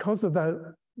 But because of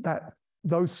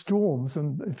those storms,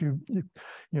 and if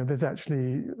there's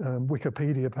actually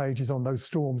Wikipedia pages on those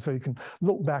storms, so you can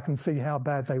look back and see how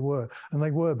bad they were, and they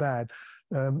were bad.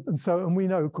 And we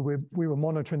know, because we were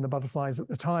monitoring the butterflies at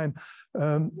the time,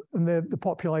 and the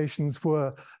populations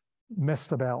were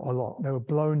messed about a lot. They were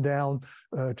blown down,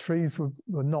 trees were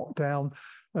knocked down.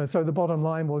 So the bottom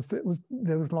line was that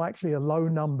there was likely a low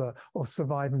number of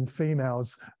surviving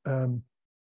females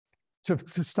to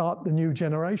start the new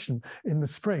generation in the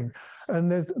spring.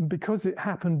 And because it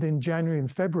happened in January and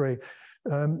February,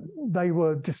 they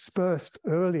were dispersed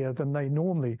earlier than they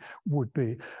normally would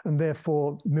be, and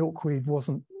therefore milkweed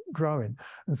wasn't growing.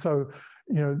 And so,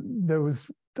 there was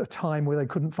a time where they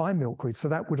couldn't find milkweed, so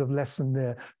that would have lessened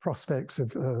their prospects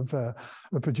of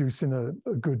producing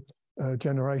a good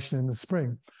generation in the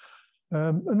spring.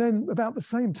 And then about the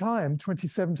same time,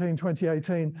 2017,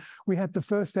 2018, we had the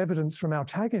first evidence from our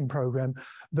tagging program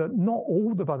that not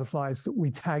all the butterflies that we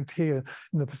tagged here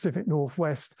in the Pacific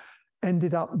Northwest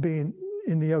ended up being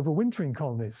in the overwintering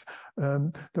colonies.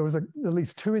 There was at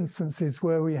least 2 instances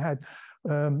where we had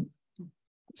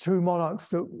 2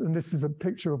 monarchs, and this is a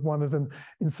picture of one of them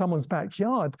in someone's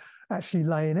backyard, actually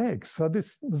laying eggs. So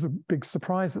this was a big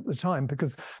surprise at the time,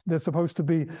 because they're supposed to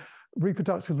be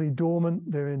reproductively dormant.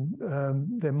 They're in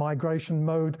their migration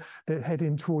mode. They're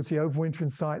heading towards the overwintering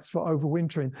sites for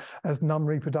overwintering as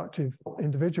non-reproductive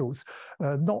individuals,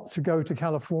 not to go to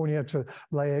California to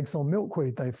lay eggs on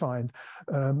milkweed, they find.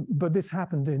 But this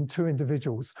happened in 2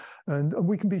 individuals. And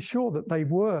we can be sure that they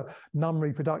were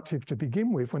non-reproductive to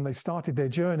begin with when they started their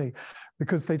journey,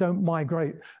 because they don't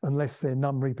migrate unless they're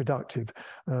non-reproductive.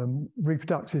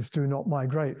 reproductives do not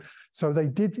migrate. So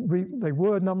they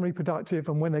were non-reproductive,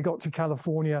 and when they got to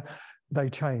California, they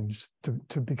changed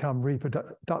to become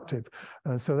reproductive.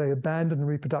 So they abandoned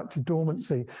reproductive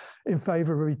dormancy in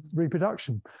favor of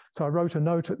reproduction. So I wrote a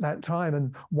note at that time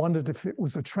and wondered if it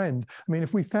was a trend. I mean,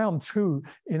 if we found 2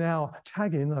 in our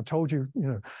tagging, I told you,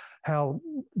 how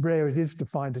rare it is to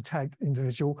find a tagged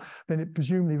individual, then it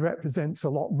presumably represents a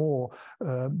lot more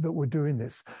that were doing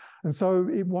this. And so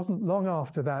it wasn't long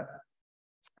after that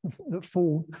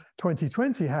fall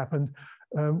 2020 happened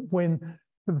when,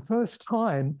 for the first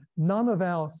time, none of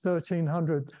our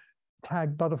 1,300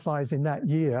 tagged butterflies in that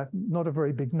year, not a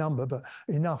very big number, but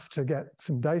enough to get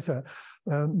some data,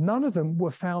 none of them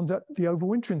were found at the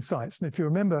overwintering sites. And if you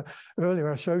remember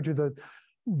earlier, I showed you the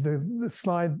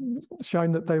slide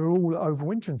showing that they were all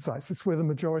overwintering sites. That's where the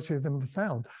majority of them were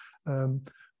found.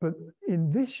 But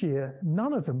in this year,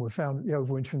 none of them were found at the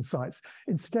overwintering sites.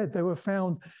 Instead, they were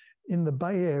found in the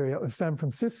Bay Area of San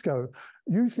Francisco,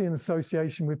 usually in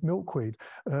association with milkweed,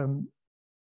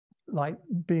 like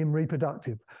being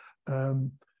reproductive.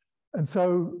 And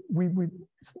so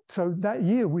so that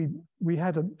year we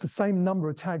had the same number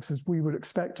of tags as we would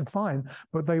expect to find,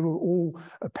 but they were all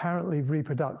apparently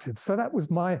reproductive. So that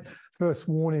was my first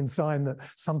warning sign that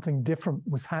something different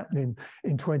was happening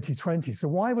in 2020. So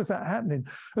why was that happening?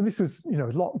 And this was,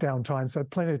 lockdown time, so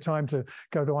plenty of time to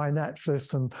go to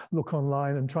iNaturalist and look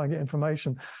online and try and get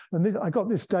information. And I got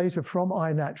this data from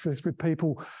iNaturalist with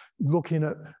people looking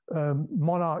at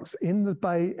monarchs in the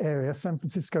Bay Area, San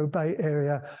Francisco Bay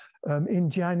Area, in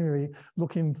January,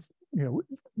 looking,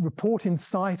 reporting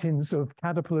sightings of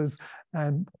caterpillars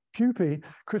and pupae,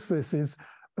 chrysalises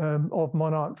of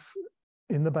monarchs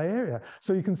in the Bay Area.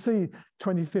 So you can see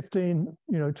 2015,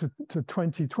 to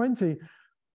 2020,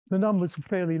 the numbers were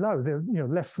fairly low. They're,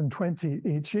 less than 20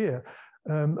 each year.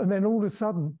 And then all of a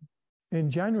sudden, in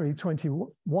January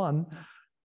 21,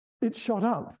 it shot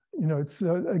up.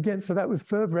 So that was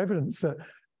further evidence that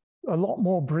a lot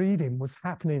more breeding was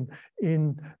happening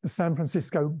in the San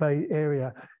Francisco Bay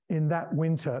Area in that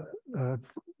winter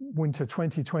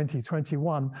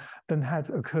 2020-21 than had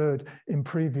occurred in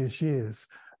previous years,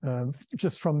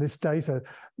 just from this data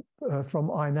from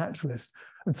iNaturalist.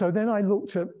 And so then I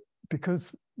looked at,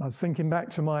 because I was thinking back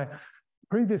to my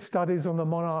previous studies on the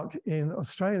monarch in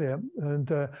Australia,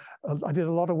 and I did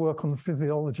a lot of work on the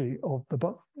physiology of the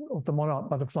monarch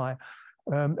butterfly.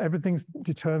 Everything's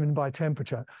determined by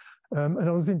temperature. And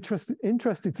I was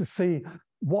interested to see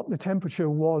what the temperature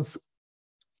was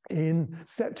in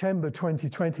September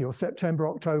 2020 or September,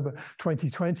 October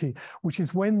 2020, which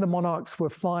is when the monarchs were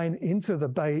flying into the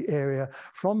Bay Area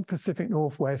from Pacific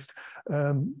Northwest,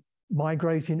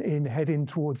 migrating in, heading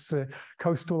towards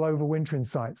coastal overwintering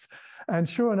sites. And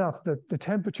sure enough, the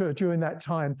temperature during that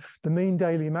time, the mean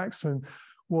daily maximum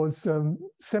was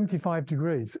 75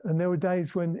 degrees. And there were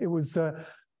days when it was up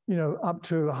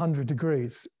to 100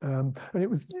 degrees. And it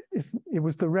was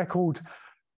the record,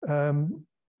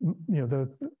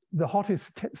 the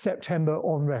hottest September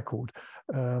on record.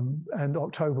 And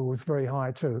October was very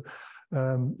high too.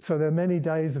 So there are many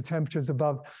days of temperatures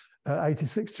above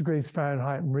 86 degrees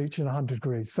Fahrenheit and reaching 100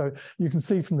 degrees. So you can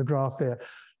see from the graph there,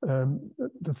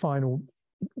 the final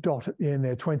dot at the end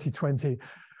there, 2020.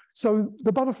 So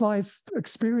the butterflies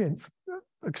experienced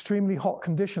extremely hot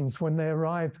conditions when they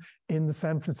arrived in the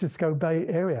San Francisco Bay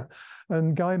Area.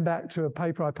 And going back to a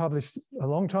paper I published a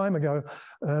long time ago,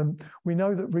 we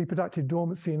know that reproductive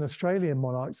dormancy in Australian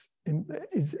monarchs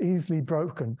is easily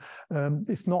broken.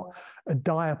 It's not a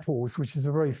diapause, which is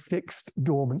a very fixed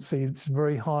dormancy. It's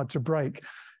very hard to break.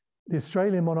 The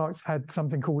Australian monarchs had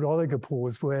something called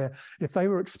oligopause, where if they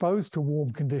were exposed to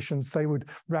warm conditions, they would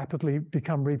rapidly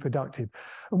become reproductive.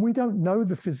 And we don't know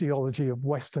the physiology of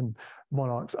Western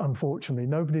monarchs, unfortunately.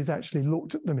 Nobody's actually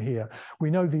looked at them here.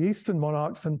 We know the Eastern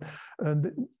monarchs, and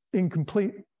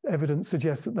incomplete evidence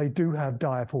suggests that they do have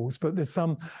diapause, but there's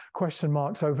some question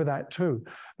marks over that too.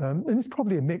 And it's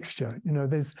probably a mixture.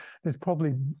 There's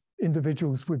probably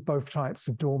individuals with both types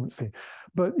of dormancy.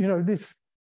 But,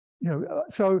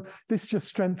 so this just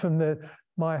strengthened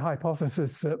my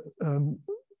hypothesis that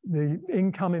the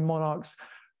incoming monarchs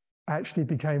actually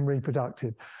became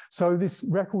reproductive. So this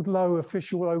record low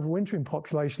official overwintering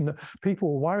population that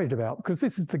people were worried about, because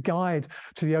this is the guide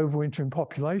to the overwintering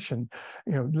population,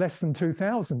 less than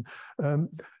 2,000, and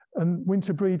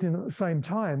winter breeding at the same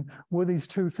time, were these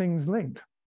two things linked?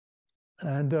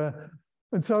 And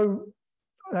so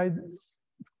this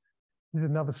is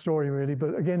another story, really,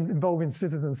 but again, involving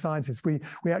citizen scientists. We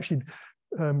actually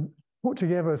put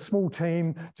together a small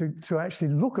team to actually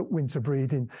look at winter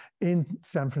breeding in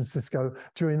San Francisco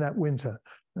during that winter.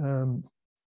 And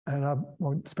and I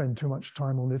won't spend too much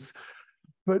time on this,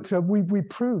 but we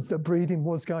proved that breeding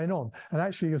was going on. And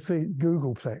actually, you'll see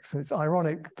Googleplex. It's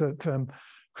ironic that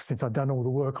since I've done all the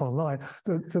work online,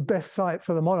 the best site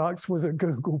for the monarchs was at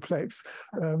Googleplex,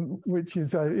 which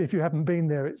is, if you haven't been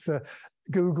there, it's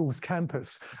Google's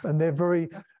campus, and they're very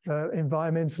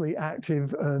environmentally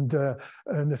active and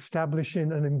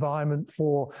establishing an environment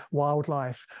for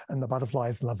wildlife, and the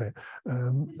butterflies love it.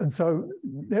 And so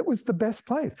it was the best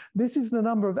place. This is the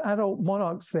number of adult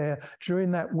monarchs there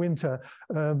during that winter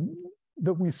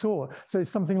that we saw. So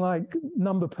it's something like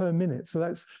number per minute. So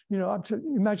that's, you know, up to,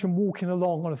 imagine walking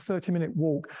along on a 30-minute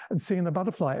walk and seeing a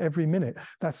butterfly every minute.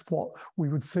 That's what we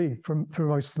would see through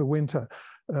most of the winter.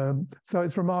 So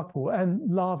it's remarkable. And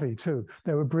larvae too.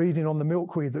 They were breeding on the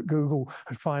milkweed that Google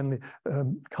had finally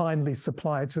kindly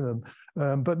supplied to them.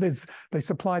 But they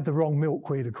supplied the wrong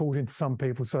milkweed, according to some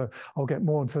people. So I'll get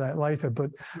more into that later. But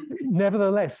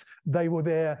nevertheless, they were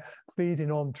there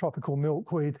feeding on tropical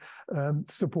milkweed,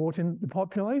 supporting the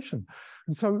population.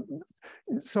 And so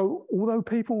although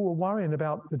people were worrying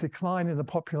about the decline in the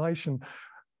population,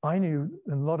 I knew,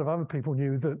 and a lot of other people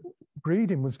knew, that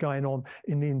breeding was going on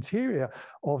in the interior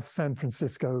of San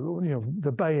Francisco, you know,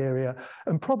 the Bay Area,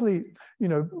 and probably, you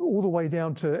know, all the way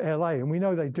down to LA. And we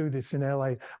know they do this in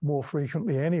LA more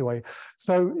frequently anyway.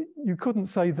 So you couldn't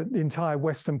say that the entire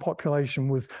Western population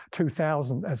was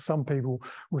 2,000, as some people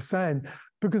were saying,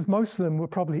 because most of them were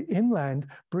probably inland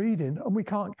breeding, and we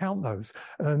can't count those.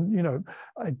 And, you know,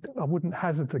 I wouldn't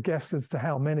hazard the guess as to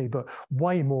how many, but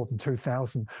way more than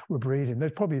 2,000 were breeding.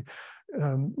 There's probably,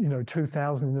 you know,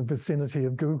 2,000 in the vicinity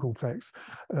of Googleplex.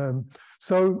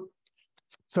 So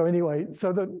anyway,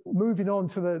 moving on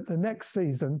to the next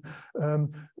season,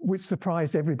 which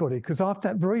surprised everybody, because after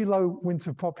that very low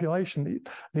winter population,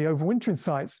 the overwintering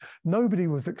sites, nobody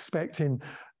was expecting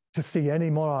to see any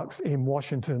monarchs in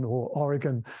Washington or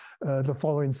Oregon the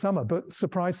following summer. But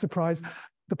surprise, surprise,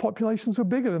 the populations were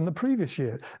bigger than the previous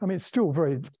year. I mean, it's still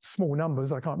very small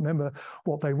numbers. I can't remember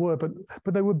what they were, but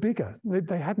they were bigger.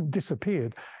 They hadn't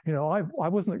disappeared. You know, I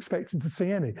wasn't expecting to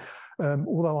see any,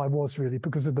 although I was really,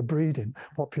 because of the breeding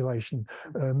population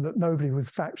that nobody was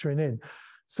factoring in.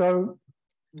 So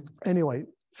anyway,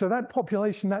 so that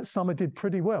population that summer did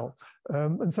pretty well.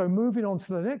 And so moving on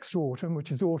to the next autumn,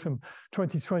 which is autumn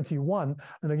 2021,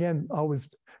 and again, I was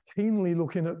keenly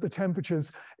looking at the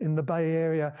temperatures in the Bay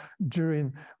Area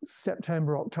during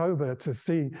September, October to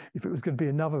see if it was going to be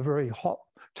another very hot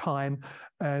time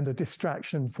and a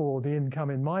distraction for the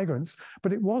incoming migrants,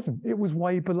 but it wasn't. It was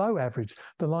way below average.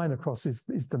 The line across is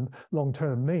the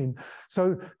long-term mean.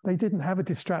 So they didn't have a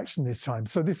distraction this time.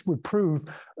 So this would prove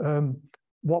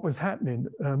what was happening.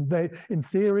 In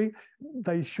theory,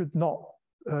 they should not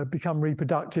become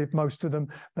reproductive, most of them.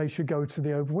 They should go to the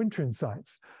overwintering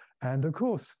sites. And of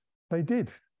course, they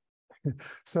did.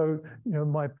 So, you know,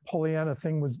 my Pollyanna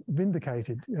thing was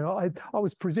vindicated. You know, I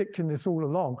was predicting this all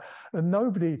along, and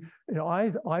nobody, you know,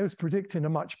 I was predicting a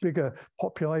much bigger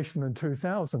population than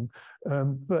 2,000.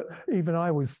 But even I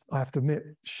was, I have to admit,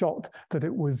 shocked that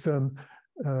it was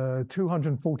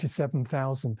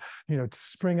 247,000, you know, to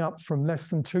spring up from less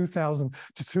than 2,000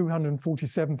 to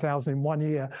 247,000 in 1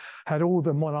 year had all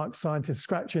the monarch scientists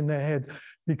scratching their head,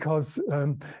 because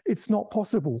it's not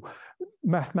possible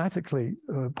mathematically,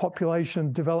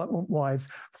 population development-wise,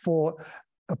 for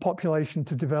a population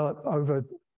to develop over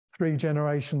 3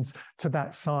 generations to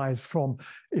that size, from,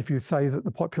 if you say that the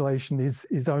population is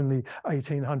only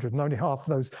 1,800 and only half of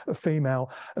those are female,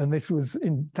 and this was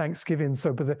in Thanksgiving,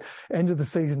 so by the end of the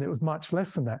season it was much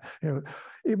less than that. You know,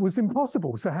 it was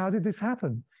impossible. So how did this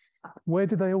happen? Where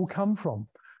did they all come from?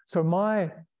 So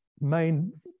my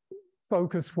main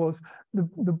focus was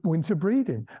the winter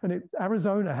breeding, and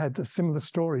Arizona had a similar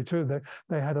story too.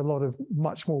 They had a lot of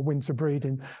much more winter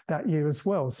breeding that year as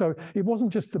well. So it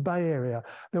wasn't just the Bay Area.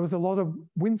 There was a lot of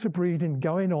winter breeding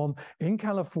going on in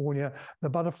California. The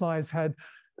butterflies had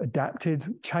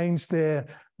adapted, changed their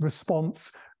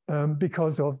response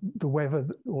because of the weather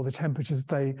or the temperatures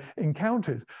they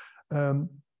encountered.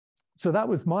 So that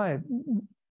was my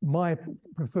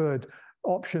preferred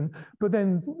option. But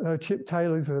then Chip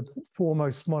Taylor, who's a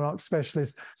foremost monarch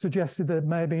specialist, suggested there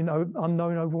may have been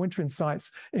unknown overwintering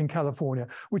sites in California,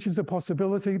 which is a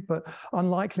possibility, but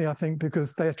unlikely, I think,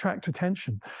 because they attract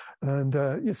attention.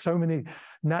 And so many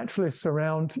naturalists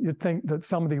around, you'd think that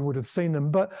somebody would have seen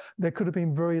them, but there could have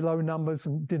been very low numbers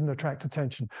and didn't attract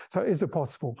attention. So is it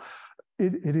possible?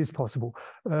 it is possible.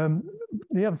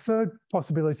 The other third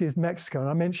possibility is Mexico. And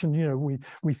I mentioned,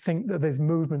 we think that there's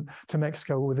movement to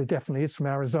Mexico, or there definitely is from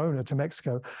Arizona to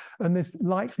Mexico. And there's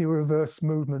likely a reverse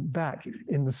movement back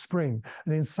in the spring.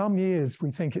 And in some years,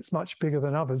 we think it's much bigger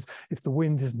than others if the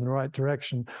wind is in the right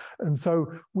direction. And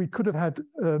so we could have had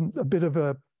a bit of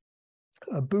a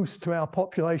boost to our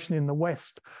population in the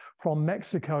West from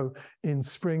Mexico in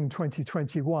spring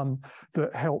 2021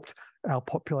 that helped our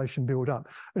population build up.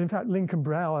 And in fact, Lincoln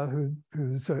Brower,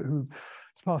 who's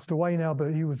passed away now,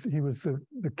 but he was the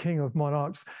king of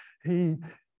monarchs. He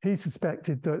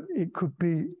suspected that it could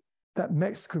be that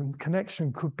Mexican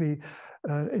connection could be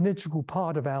an integral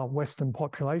part of our Western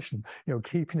population.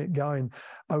 Keeping it going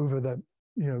over the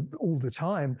all the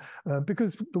time,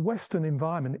 because the Western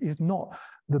environment is not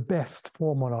the best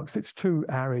for monarchs. It's too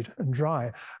arid and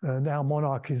dry. And our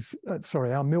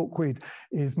our milkweed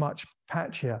is much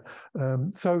patchier.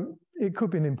 So it could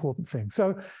be an important thing.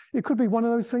 So it could be one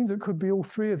of those things. It could be all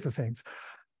three of the things.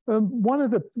 One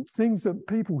of the things that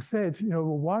people said, were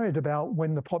worried about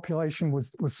when the population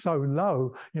was so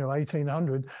low,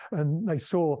 1800, and they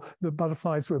saw the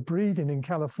butterflies were breeding in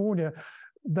California,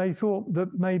 they thought that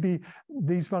maybe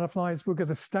these butterflies were going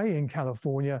to stay in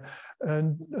California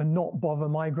and not bother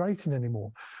migrating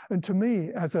anymore. And to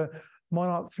me, as a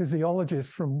monarch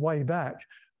physiologist from way back,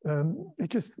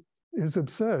 it was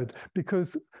absurd,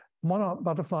 because monarch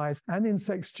butterflies and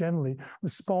insects generally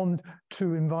respond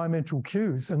to environmental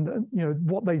cues. And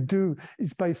what they do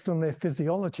is based on their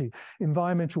physiology.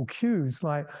 Environmental cues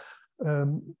like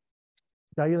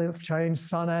day length change,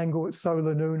 sun angle,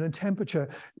 solar noon, and temperature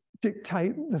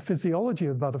dictate the physiology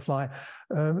of the butterfly,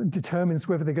 determines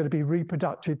whether they're going to be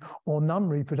reproductive or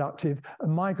non-reproductive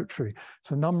and migratory.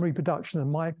 So non-reproduction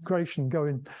and migration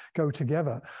go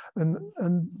together,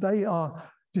 and they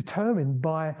are determined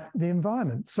by the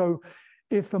environment. So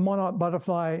if a monarch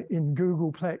butterfly in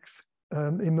Googleplex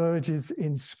emerges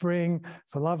in spring,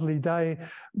 it's a lovely day,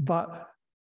 but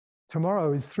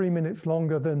tomorrow is 3 minutes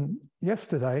longer than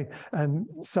yesterday, and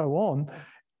so on,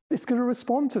 it's going to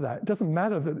respond to that. It doesn't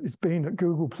matter that it's been at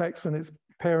Googleplex and its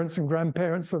parents and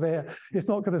grandparents are there. It's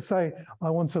not going to say, I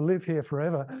want to live here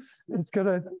forever. It's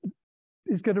going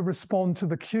to respond to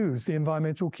the cues, the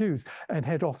environmental cues, and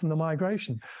head off in the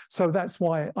migration. So that's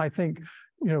why I think,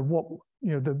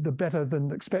 the better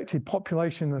than expected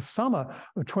population in the summer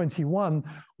of 21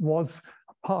 was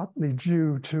partly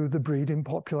due to the breeding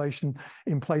population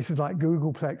in places like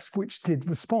Googleplex, which did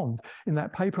respond. In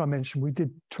that paper I mentioned, we did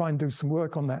try and do some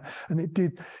work on that, and it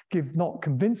did give not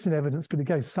convincing evidence, but it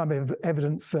gave some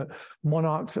evidence that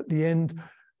monarchs at the end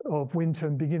of winter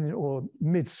and beginning or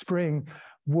mid-spring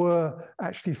were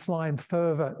actually flying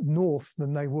further north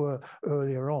than they were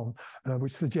earlier on,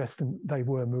 which suggests they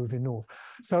were moving north.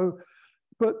 So,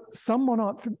 but some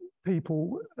monarch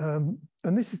people, and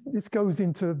this goes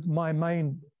into my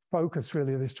main focus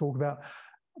really of this talk about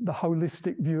the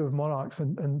holistic view of monarchs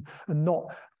and not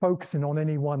focusing on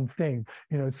any one thing.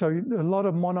 So a lot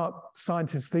of monarch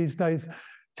scientists these days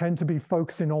tend to be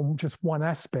focusing on just one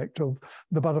aspect of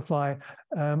the butterfly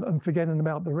and forgetting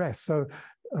about the rest. So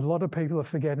a lot of people are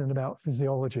forgetting about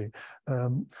physiology.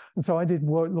 And so I did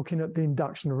work looking at the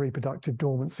induction of reproductive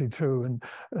dormancy too,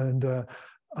 and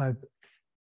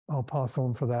I'll pass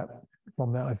on from that,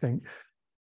 I think.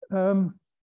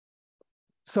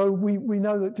 So we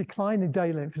know that decline in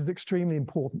day length is extremely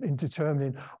important in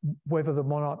determining whether the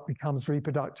monarch becomes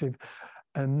reproductive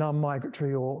and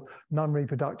non-migratory or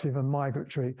non-reproductive and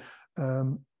migratory.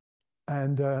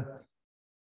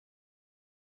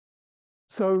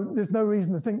 So there's no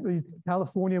reason to think the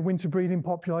California winter breeding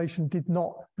population did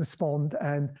not respond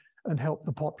and help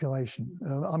the population.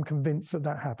 I'm convinced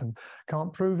that happened.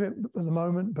 Can't prove it at the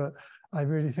moment, but I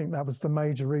really think that was the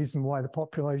major reason why the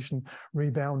population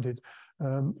rebounded.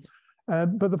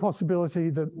 But the possibility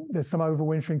that there's some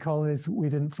overwintering colonies we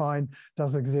didn't find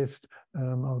does exist.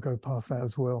 I'll go past that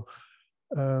as well.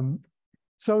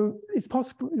 So it's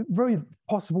possible, very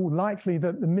possible, likely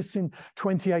that the missing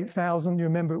 28,000, you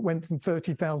remember it went from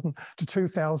 30,000 to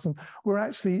 2,000, were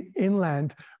actually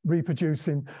inland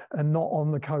reproducing and not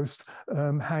on the coast,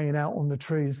 hanging out on the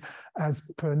trees as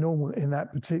per normal in that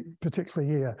particular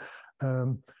year.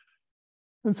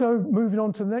 And so moving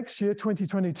on to next year,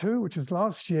 2022, which is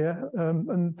last year,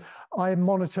 and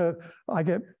I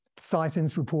get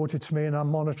sightings reported to me, and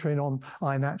I'm monitoring on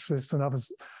iNaturalist and other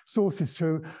sources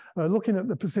too, looking at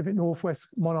the Pacific Northwest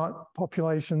monarch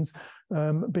populations,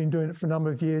 been doing it for a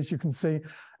number of years, you can see.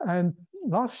 And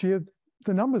last year,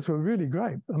 the numbers were really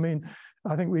great. I mean,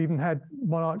 I think we even had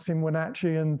monarchs in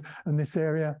Wenatchee and this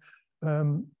area,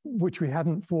 which we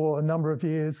hadn't for a number of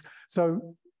years.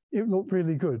 So it looked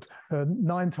really good,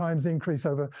 9 times increase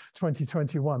over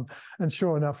 2021. And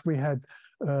sure enough, we had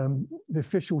the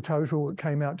official total that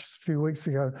came out just a few weeks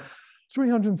ago.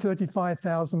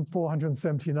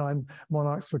 335,479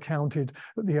 monarchs were counted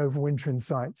at the overwintering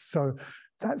sites. So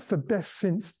that's the best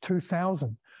since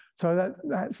 2000. So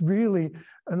that's really,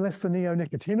 unless the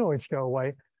neonicotinoids go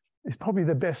away, it's probably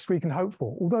the best we can hope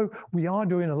for. Although we are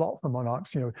doing a lot for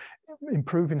monarchs,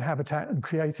 improving habitat and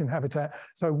creating habitat.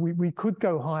 So we could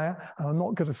go higher. I'm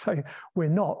not going to say we're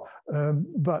not,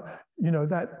 but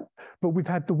we've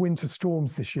had the winter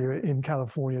storms this year in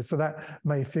California, so that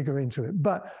may figure into it.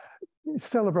 But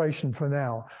celebration for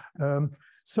now.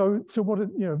 So what,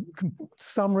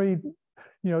 summary,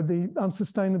 the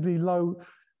unsustainably low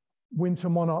winter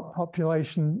monarch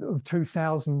population of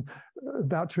 2,000,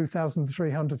 about 200,000,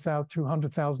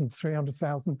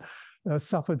 300,000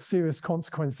 suffered serious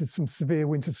consequences from severe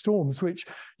winter storms, which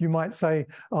you might say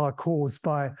are caused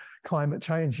by climate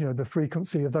change, the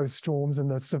frequency of those storms and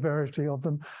the severity of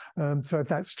them. So if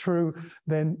that's true,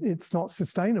 then it's not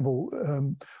sustainable.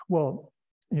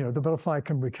 The butterfly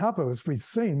can recover, as we've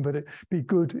seen, but it'd be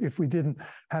good if we didn't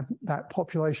have that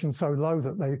population so low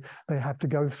that they have to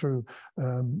go through,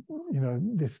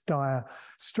 this dire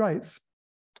straits.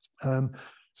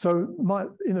 So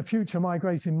in the future,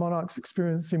 migrating monarchs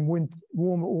experiencing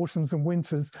warmer autumns and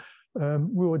winters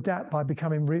will adapt by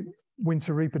becoming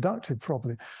winter reproductive,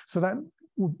 probably. So that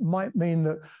might mean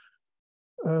that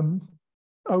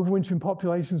overwintering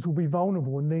populations will be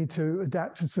vulnerable and need to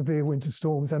adapt to severe winter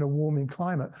storms and a warming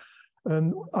climate.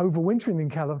 And overwintering in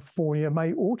California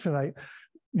may alternate,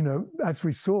 as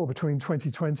we saw between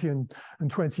 2020 and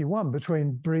 21,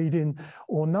 between breeding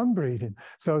or non-breeding.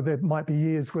 So there might be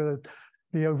years where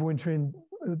the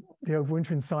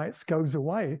overwintering sites goes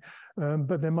away,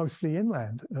 but they're mostly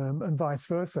inland, and vice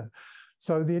versa.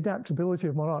 So the adaptability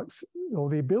of monarchs, or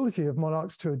the ability of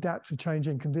monarchs to adapt to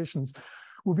changing conditions,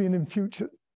 will be an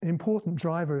important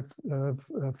driver of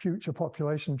future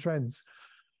population trends.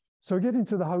 So getting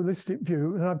to the holistic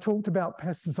view, and I've talked about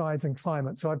pesticides and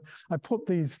climate. So I put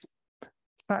these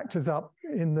factors up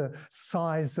in the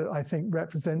size that I think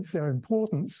represents their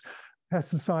importance.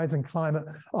 Pesticides and climate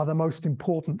are the most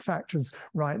important factors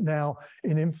right now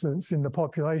in influencing the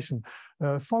population,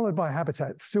 followed by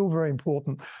habitat, still very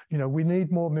important. We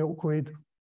need more milkweed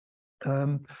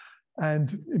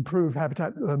and improve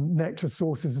habitat, nectar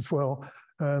sources as well.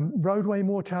 Roadway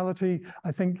mortality,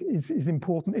 I think, is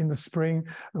important in the spring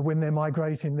when they're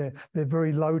migrating. They're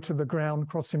very low to the ground,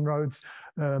 crossing roads.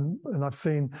 And I've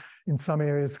seen in some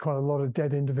areas quite a lot of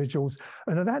dead individuals.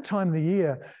 And at that time of the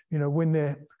year, when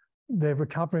they're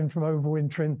recovering from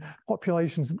overwintering,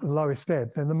 populations at the lowest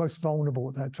ebb, they're the most vulnerable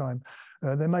at that time.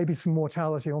 There may be some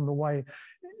mortality on the way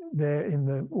there in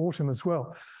the autumn as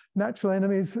well. Natural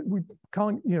enemies, we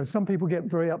can't, some people get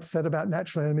very upset about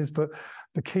natural enemies, but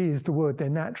the key is the word, they're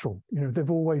natural. They've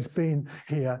always been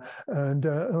here and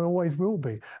always will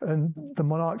be. And the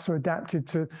monarchs are adapted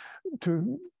to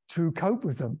cope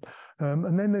with them.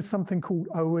 And then there's something called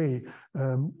OE,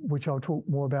 which I'll talk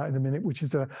more about in a minute, which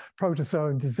is a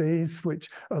protozoan disease, which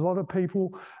a lot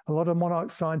of monarch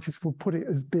scientists will put it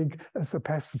as big as the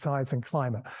pesticides and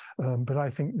climate. But I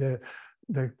think they're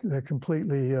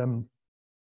completely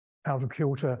out of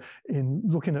kilter in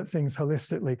looking at things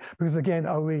holistically, because again,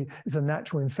 OE is a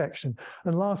natural infection.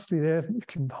 And lastly, there, you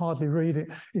can hardly read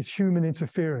it, is human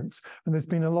interference. And there's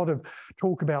been a lot of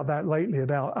talk about that lately,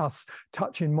 about us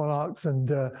touching monarchs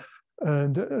and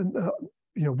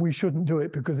we shouldn't do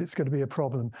it because it's going to be a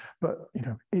problem. But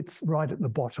it's right at the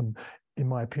bottom, in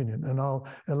my opinion. And I'll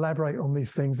elaborate on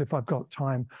these things if I've got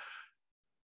time.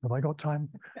 Have I got time?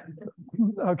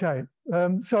 Okay.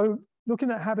 So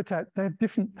looking at habitat, they have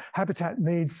different habitat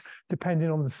needs depending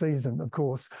on the season, of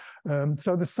course.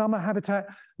 So the summer habitat,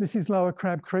 this is Lower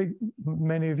Crab Creek.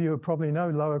 Many of you probably know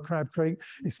Lower Crab Creek.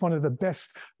 It's one of the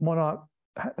best monarch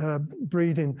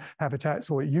breeding habitats,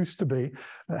 or it used to be.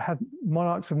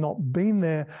 Monarchs have not been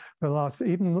there for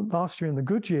even last year in the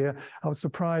good year. I was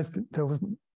surprised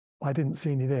that I didn't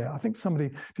see any there. I think somebody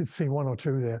did see 1 or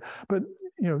 2 there. But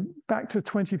back to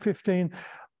 2015,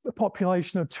 the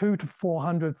population of 200 to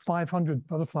 400, 500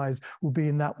 butterflies will be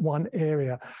in that one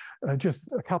area, just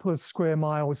a couple of square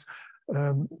miles.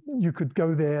 You could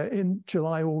go there in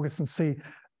July, August and see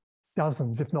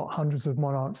dozens, if not hundreds of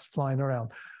monarchs flying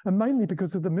around. And mainly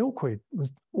because of the milkweed, it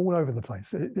was all over the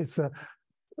place. It's a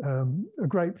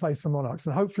great place for monarchs.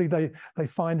 And hopefully they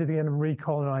find it again and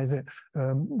recolonize it.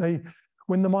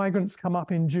 When the migrants come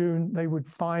up in June, they would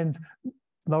find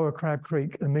Lower Crab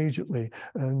Creek immediately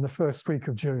in the first week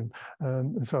of June.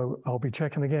 And so I'll be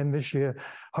checking again this year,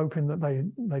 hoping that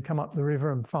they come up the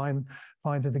river and find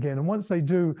it again. And once they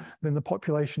do, then the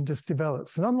population just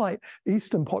develops. And unlike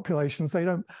eastern populations, they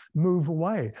don't move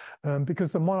away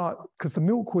because the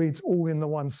milkweed's all in the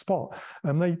one spot.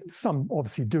 And some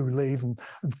obviously do leave and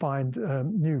find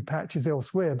new patches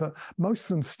elsewhere, but most of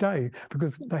them stay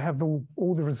because they have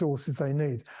all the resources they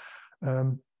need.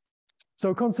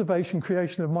 So conservation,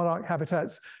 creation of monarch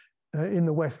habitats in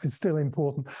the West is still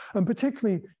important, and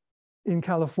particularly in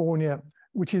California,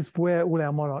 which is where all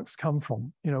our monarchs come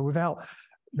from. You know, without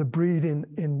the breed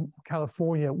in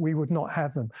California, we would not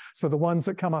have them. So the ones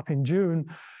that come up in June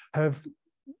have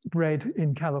bred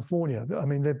in California. I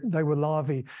mean, they were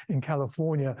larvae in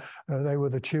California. They were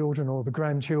the children or the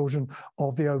grandchildren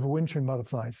of the overwintering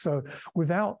butterflies. So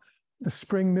without the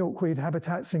spring milkweed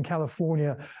habitats in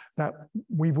California, that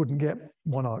we wouldn't get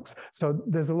monarchs. So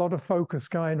there's a lot of focus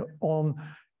going on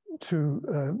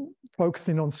to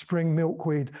focusing on spring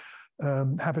milkweed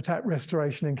habitat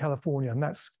restoration in California, and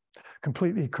that's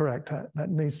completely correct. That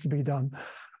needs to be done.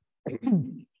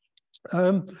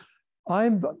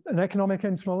 I'm an economic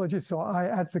entomologist, so I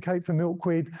advocate for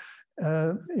milkweed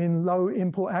in low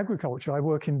import agriculture. I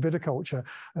work in viticulture,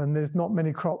 and there's not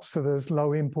many crops that are as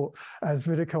low import as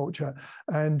viticulture.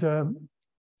 And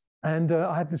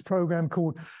I have this program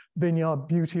called Vineyard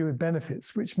Beauty with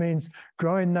Benefits, which means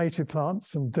growing native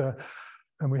plants. And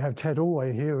we have Ted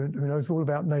Allway here, who knows all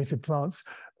about native plants.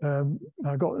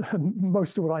 I got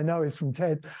most of what I know is from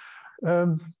Ted.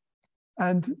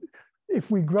 And if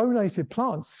we grow native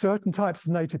plants, certain types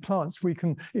of native plants, we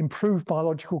can improve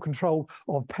biological control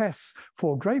of pests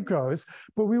for grape growers,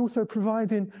 but we also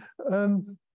provide in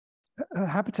a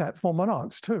habitat for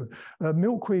monarchs too.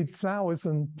 Milkweed flowers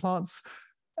and plants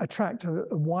attract a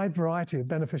wide variety of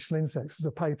beneficial insects.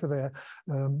 There's a paper there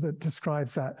that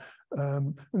describes that.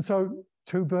 And so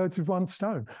two birds with one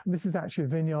stone. And this is actually a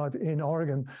vineyard in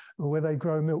Oregon where they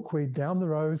grow milkweed down the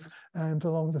rows and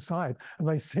along the side. And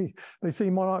they see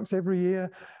monarchs every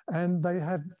year, and they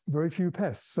have very few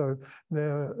pests. So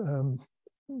they're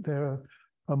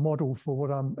a model for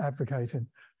what I'm advocating.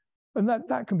 And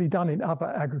that can be done in other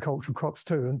agricultural crops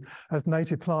too. And as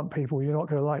native plant people, you're not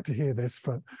going to like to hear this,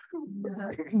 but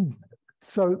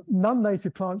so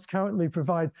non-native plants currently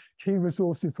provide key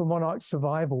resources for monarch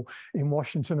survival in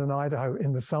Washington and Idaho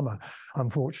in the summer,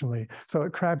 unfortunately. So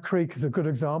at Crab Creek is a good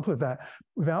example of that.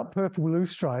 Without purple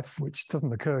loosestrife, which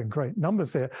doesn't occur in great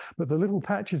numbers there, but the little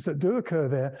patches that do occur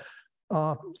there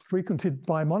are frequented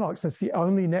by monarchs. That's the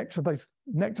only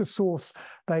nectar source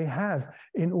they have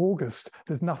in August.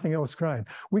 There's nothing else growing.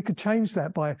 We could change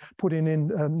that by putting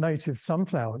in native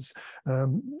sunflowers,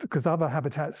 because other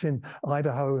habitats in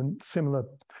Idaho and similar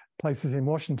places in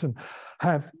Washington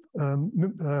have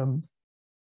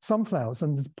sunflowers,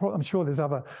 and I'm sure there's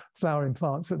other flowering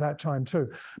plants at that time too.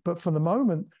 But for the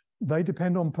moment, they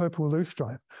depend on purple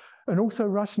loosestrife, and also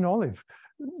Russian olive.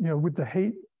 You know, with the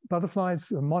heat,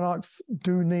 butterflies, monarchs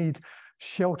do need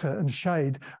shelter and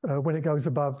shade when it goes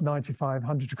above 95,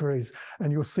 100 degrees,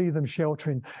 and you'll see them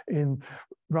sheltering in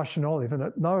Russian olive. And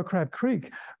at Lower Crab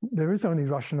Creek, there is only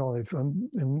Russian olive,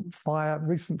 and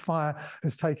recent fire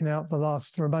has taken out the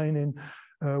last remaining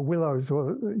willows,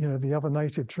 or the other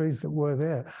native trees that were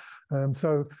there.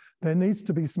 So there needs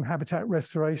to be some habitat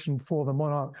restoration for the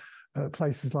monarch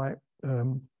places like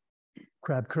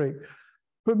Crab Creek.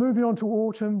 But moving on to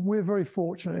autumn, we're very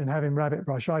fortunate in having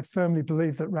rabbitbrush. I firmly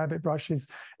believe that rabbitbrush is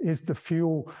the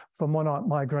fuel for monarch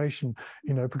migration,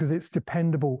 because it's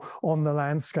dependable on the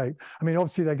landscape. I mean,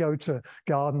 obviously they go to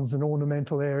gardens and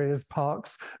ornamental areas,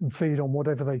 parks, and feed on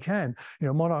whatever they can.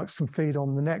 Monarchs can feed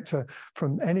on the nectar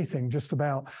from anything, just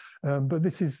about. But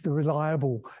this is the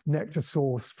reliable nectar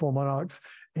source for monarchs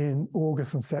in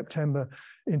August and September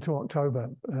into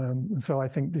October. And so I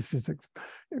think this is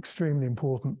extremely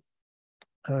important.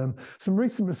 Some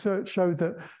recent research showed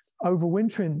that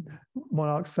overwintering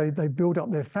monarchs, they build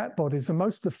up their fat bodies, and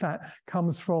most of the fat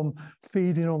comes from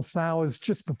feeding on flowers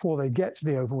just before they get to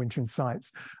the overwintering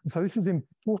sites. And so this is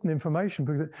important information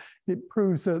because it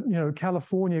proves that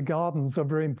California gardens are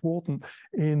very important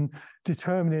in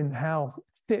determining how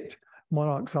fit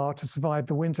monarchs are to survive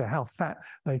the winter, how fat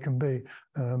they can be.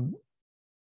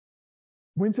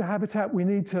 Winter habitat, we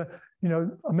need to,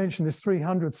 I mentioned there's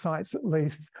 300 sites at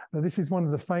least. This is one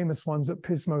of the famous ones at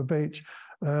Pismo Beach.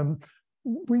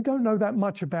 We don't know that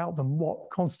much about them, what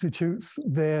constitutes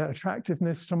their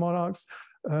attractiveness to monarchs.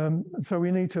 So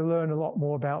we need to learn a lot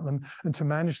more about them and to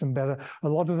manage them better. A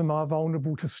lot of them are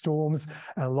vulnerable to storms,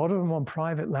 and a lot of them on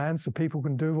private land, so people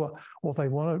can do what they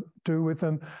want to do with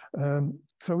them.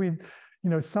 So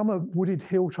some are wooded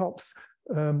hilltops,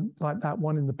 like that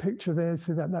one in the picture there.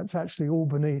 So that's actually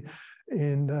Albany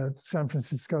in San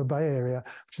Francisco Bay Area,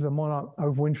 which is a monarch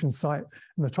overwintering site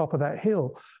on the top of that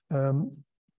hill.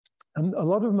 And a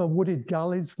lot of them are wooded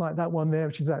gullies like that one there,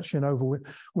 which is actually an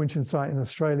overwintering site in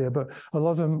Australia. But a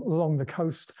lot of them along the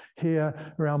coast here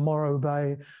around Morro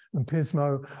Bay and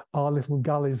Pismo are little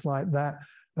gullies like that.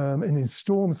 And in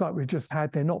storms like we've just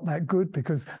had, they're not that good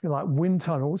because they're like wind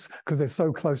tunnels because they're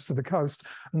so close to the coast.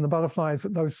 And the butterflies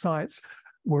at those sites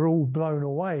were all blown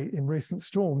away in recent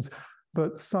storms.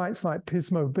 But sites like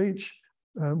Pismo Beach,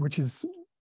 which is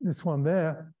this one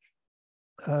there,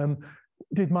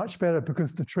 did much better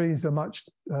because the trees are much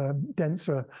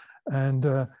denser and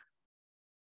the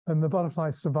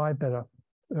butterflies survive better.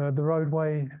 The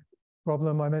roadway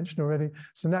problem I mentioned already.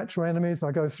 So natural enemies,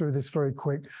 I go through this very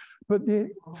quick, but the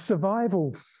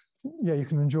survival, yeah, you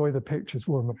can enjoy the pictures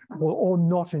or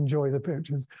not enjoy the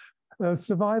pictures.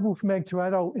 Survival from egg to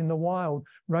adult in the wild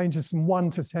ranges from 1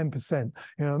 to 10%.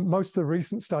 Most of the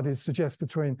recent studies suggest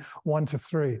between 1 to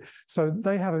 3. So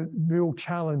they have a real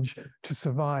challenge to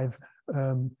survive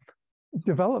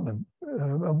development.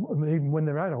 Even when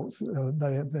they're adults,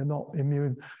 they're not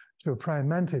immune to a praying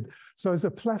mantid. So there's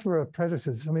a plethora of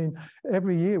predators. I mean,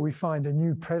 every year we find a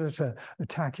new predator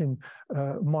attacking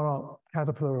monarch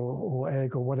caterpillar or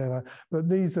egg or whatever. But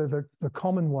these are the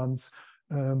common ones: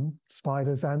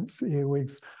 spiders, ants,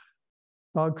 earwigs,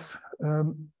 bugs.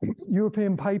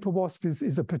 European paper wasp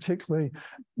is a particularly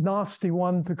nasty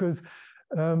one because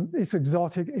it's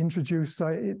exotic, introduced, so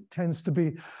it tends to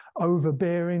be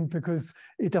overbearing because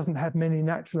it doesn't have many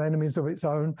natural enemies of its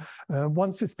own.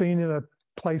 Once it's been in a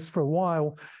place for a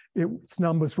while, its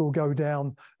numbers will go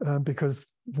down because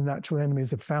the natural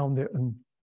enemies have found it and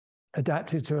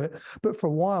adapted to it. But for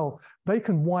a while, they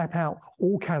can wipe out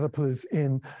all caterpillars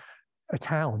in a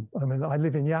town. I mean, I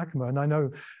live in Yakima, and I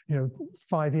know,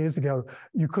 5 years ago,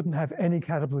 you couldn't have any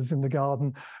caterpillars in the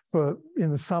garden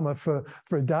in the summer for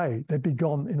a day. They'd be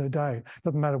gone in a day.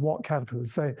 Doesn't matter what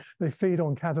caterpillars. They feed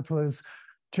on caterpillars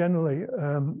generally,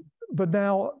 but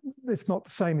now it's not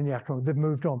the same in Yakima. They've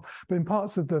moved on. But in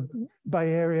parts of the Bay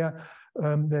Area,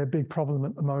 they're a big problem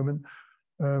at the moment.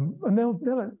 And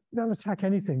they'll attack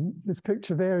anything. This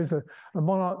picture there is a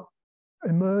monarch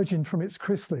emerging from its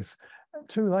chrysalis.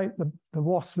 Too late, the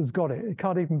wasp has got it. It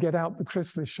can't even get out the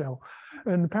chrysalis shell.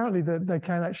 And apparently they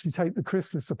can actually take the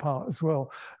chrysalis apart as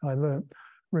well, I learned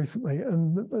recently.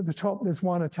 And at the top, there's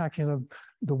one attacking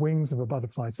the wings of a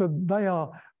butterfly. So they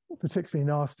are particularly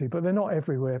nasty, but they're not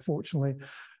everywhere, fortunately.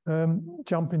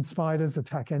 Jumping spiders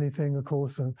attack anything, of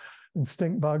course, and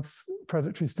stink bugs,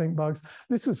 predatory stink bugs.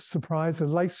 This was a surprise, a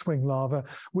lacewing larva,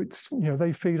 which,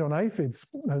 they feed on aphids.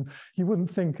 And you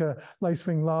wouldn't think a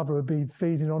lacewing larva would be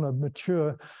feeding on a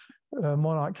mature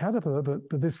monarch caterpillar,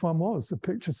 but this one was. A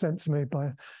picture sent to me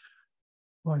by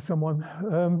someone.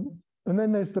 And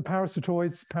then there's the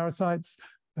parasitoids, parasites,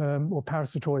 or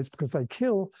parasitoids because they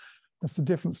kill. That's the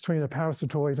difference between a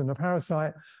parasitoid and a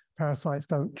parasite. Parasites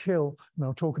don't kill, and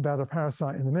I'll talk about a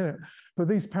parasite in a minute. But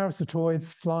these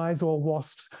parasitoids, flies or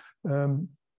wasps,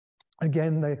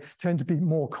 again, they tend to be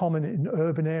more common in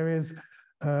urban areas,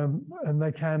 and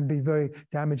they can be very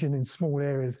damaging in small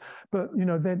areas. But,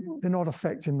 they're not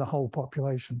affecting the whole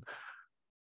population.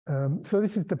 So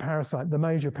this is the parasite, the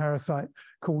major parasite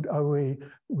called OE,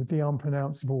 with the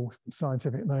unpronounceable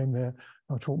scientific name there.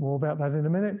 I'll talk more about that in a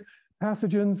minute.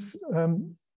 Pathogens,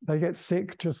 they get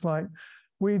sick just like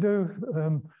we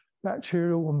do.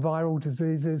 Bacterial and viral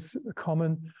diseases are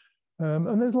common.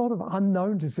 And there's a lot of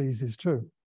unknown diseases too.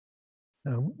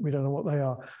 We don't know what they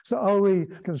are. So OE,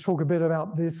 going to talk a bit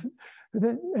about this.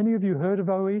 Any of you heard of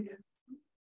OE?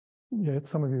 Yeah,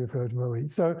 some of you have heard of OE.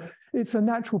 So it's a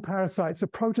natural parasite. It's a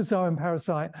protozoan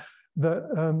parasite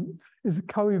that is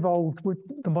co-evolved with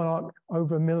the monarch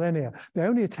over millennia. They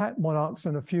only attack monarchs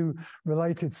and a few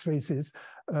related species.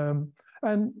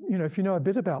 And if you know a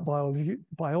bit about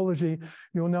biology,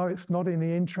 you'll know it's not in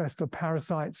the interest of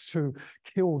parasites to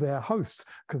kill their host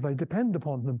because they depend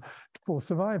upon them for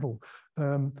survival.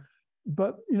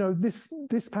 But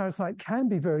this parasite can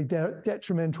be very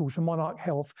detrimental to monarch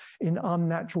health in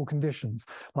unnatural conditions.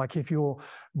 Like if you're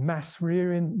mass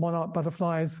rearing monarch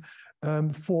butterflies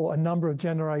for a number of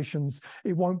generations,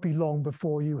 it won't be long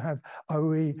before you have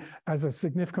OE as a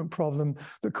significant problem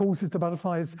that causes the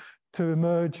butterflies to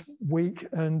emerge weak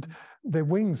and their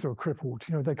wings are crippled.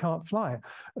 They can't fly.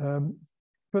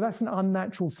 But that's an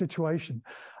unnatural situation.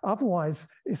 Otherwise,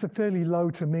 it's a fairly low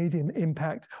to medium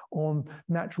impact on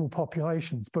natural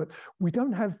populations. But we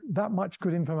don't have that much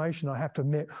good information, I have to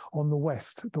admit, on the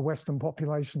Western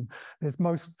population. There's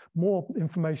more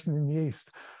information in the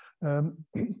East.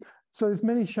 So there's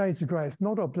many shades of grey. It's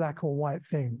not a black or white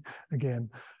thing again.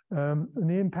 And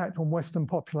the impact on Western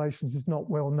populations is not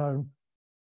well known.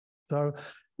 So,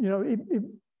 you know,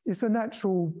 it's a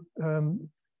natural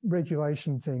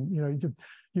regulation thing. You know,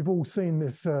 you've all seen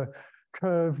this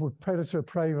curve with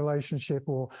predator-prey relationship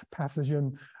or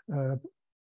pathogen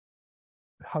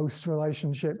host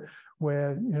relationship,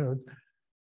 where, you know,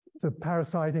 the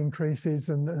parasite increases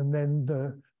and then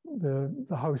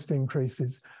the host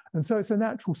increases. And so it's a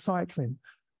natural cycling.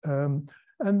 And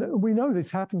we know this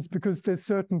happens because there's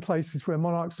certain places where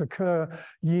monarchs occur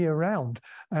year round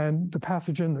and the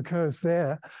pathogen occurs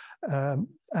there.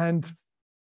 And,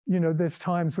 you know, there's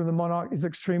times when the monarch is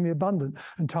extremely abundant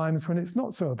and times when it's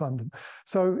not so abundant.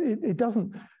 So it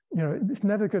doesn't, you know, it's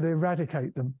never going to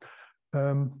eradicate them.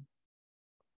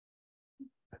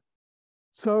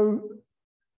 So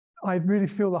I really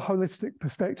feel a holistic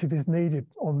perspective is needed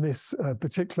on this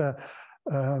particular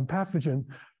pathogen.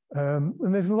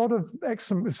 And there's a lot of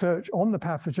excellent research on the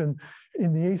pathogen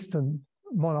in the eastern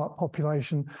monarch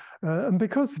population. And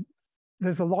because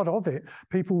there's a lot of it,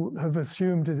 people have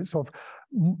assumed that it's of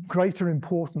greater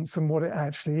importance than what it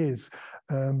actually is.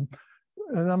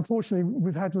 And unfortunately,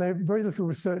 we've had very little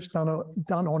research done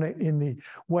on it in the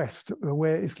West,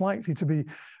 where it's likely to be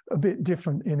a bit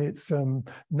different in its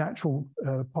natural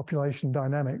population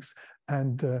dynamics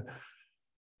and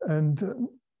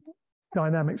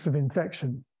dynamics of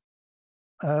infection.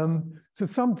 So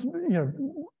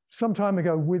some time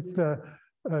ago with the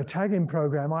tagging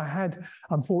program, I had,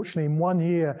 unfortunately, in 1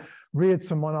 year, reared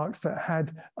some monarchs that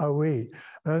had OE.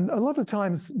 And a lot of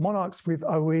times, monarchs with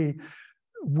OE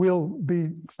will be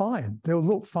fine. They'll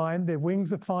look fine. Their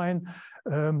wings are fine.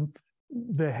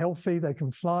 They're healthy. They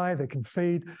can fly. They can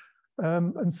feed.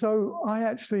 And so I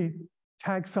actually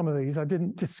tagged some of these. I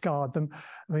didn't discard them.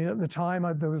 I mean, at the time,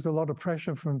 there was a lot of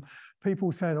pressure from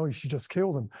people saying, oh, you should just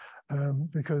kill them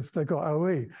because they got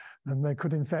OE and they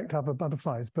could infect other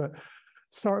butterflies. But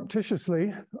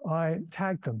surreptitiously, I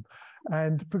tagged them.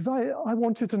 And because I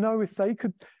wanted to know if they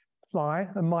could fly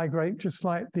and migrate just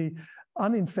like the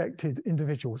uninfected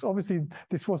individuals. Obviously,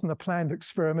 this wasn't a planned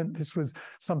experiment. This was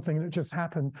something that just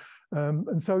happened.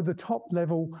 And so the top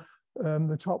level,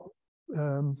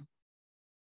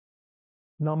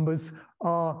 numbers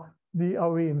are the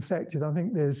OE infected. I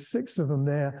think there's 6 of them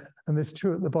there, and there's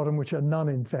 2 at the bottom which are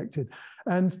non-infected.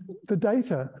 And the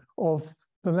data of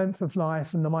the length of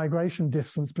life and the migration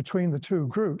distance between the 2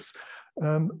 groups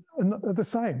are the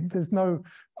same. There's no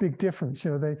big difference.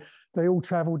 You know, they all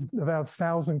traveled about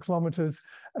 1,000 kilometers,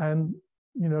 and,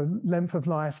 you know, length of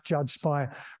life judged by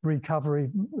recovery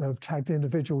of tagged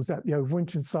individuals at the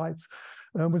overwintering sites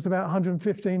was about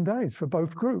 115 days for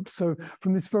both groups. So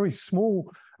from this very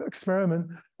small experiment,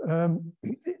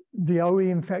 the OE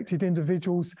infected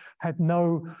individuals had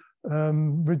no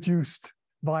reduced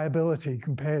viability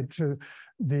compared to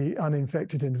the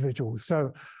uninfected individuals.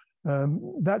 So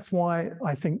that's why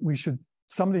I think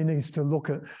somebody needs to look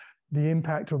at the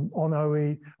impact of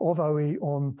OE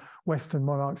on Western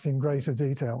monarchs in greater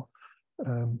detail.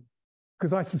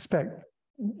 Because I suspect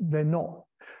they're not,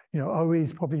 you know, OE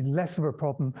is probably less of a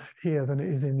problem here than it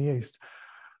is in the East.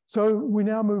 So we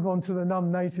now move on to the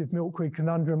non-native milkweed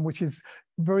conundrum, which is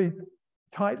very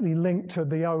tightly linked to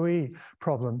the OE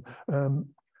problem,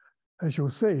 as you'll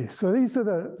see. So these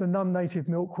are the non-native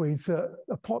milkweeds that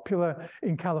are popular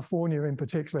in California in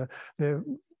particular. They're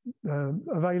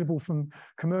available from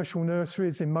commercial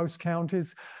nurseries in most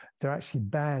counties. They're actually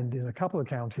banned in a couple of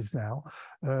counties now.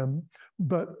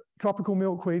 But tropical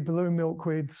milkweed, balloon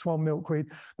milkweed, swan milkweed,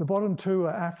 the bottom 2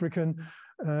 are African,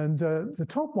 and the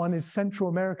top one is Central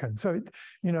American. So,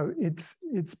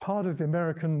 it's part of the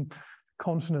American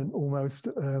continent almost,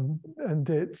 and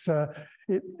it's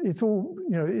all,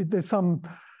 there's some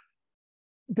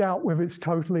doubt whether it's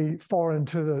totally foreign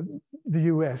to the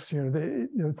US.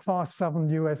 The far southern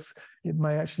US, it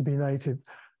may actually be native,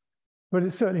 but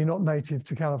it's certainly not native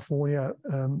to California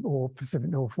or Pacific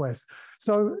Northwest.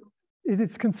 So it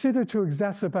is considered to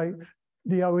exacerbate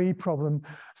the OE problem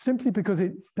simply because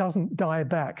it doesn't die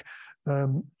back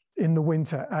in the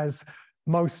winter as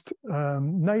most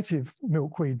native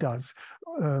milkweed does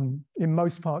in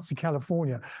most parts of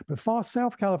California. But far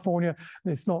South California,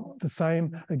 it's not the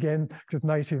same, again, because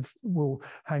native will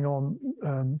hang on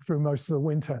through most of the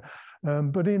winter.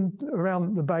 But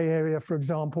around the Bay Area, for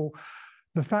example,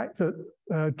 the fact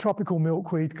that tropical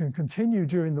milkweed can continue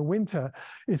during the winter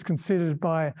is considered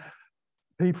by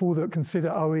people that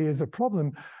consider OE as a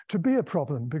problem to be a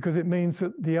problem, because it means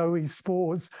that the OE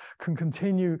spores can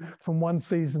continue from one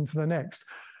season to the next.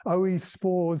 OE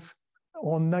spores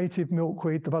on native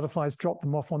milkweed. The butterflies drop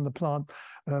them off on the plant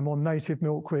on native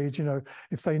milkweed. You know,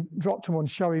 if they dropped them on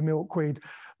showy milkweed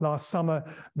last summer,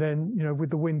 then, you know, with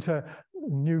the winter,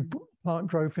 new plant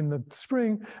growth in the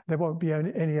spring, there won't be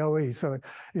any OE. So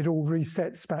it all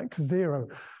resets back to zero.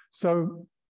 So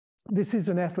this is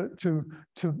an effort to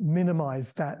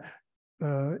minimize that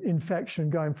infection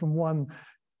going from one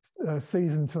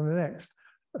season to the next.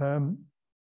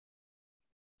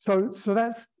 So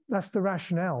that's the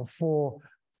rationale for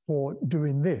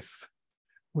doing this,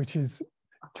 which is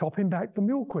chopping back the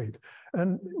milkweed.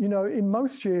 And, you know, in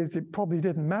most years, it probably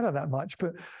didn't matter that much,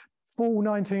 but fall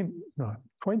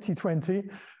 2020,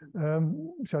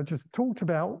 which I just talked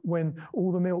about, when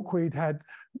all the milkweed had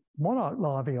monarch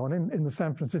larvae on in the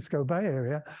San Francisco Bay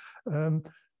Area,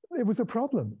 it was a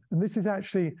problem. And this is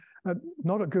actually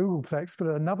not a Googleplex, but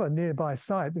another nearby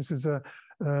site. This is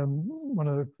one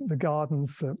of the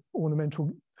gardens,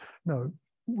 ornamental, no,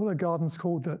 what are gardens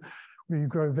called that where you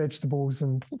grow vegetables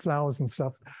and flowers and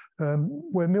stuff,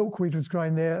 where milkweed was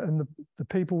growing there, and the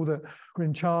people that were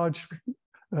in charge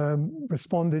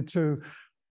responded to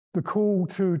the call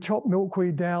to chop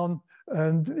milkweed down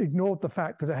and ignored the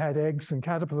fact that it had eggs and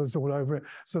caterpillars all over it.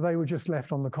 So they were just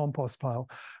left on the compost pile.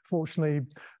 Fortunately,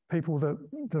 people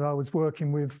that I was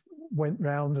working with went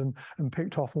round and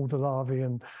picked off all the larvae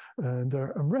and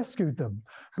rescued them.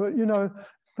 But, you know,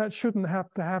 that shouldn't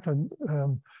have to happen.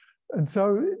 And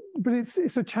so, but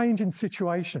it's a change in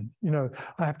situation. You know,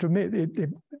 I have to admit,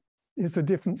 it's a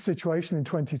different situation in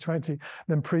 2020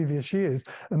 than previous years.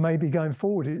 And maybe going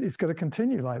forward, it's going to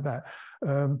continue like that.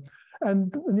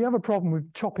 And the other problem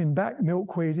with chopping back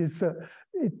milkweed is that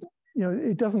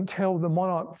it doesn't tell the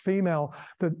monarch female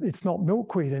that it's not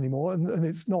milkweed anymore, and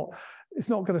it's not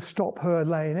going to stop her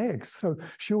laying eggs. So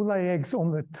she'll lay eggs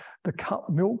on the cut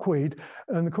milkweed,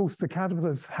 and of course the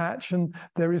caterpillars hatch, and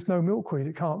there is no milkweed.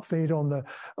 It can't feed on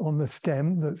the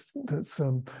stem that's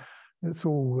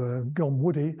all gone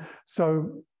woody.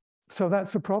 So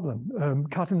that's a problem.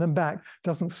 Cutting them back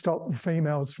doesn't stop the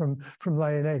females from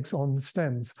laying eggs on the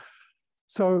stems.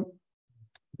 So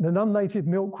the non-native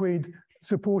milkweed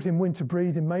supporting winter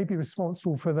breeding may be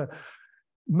responsible for the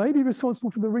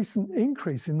recent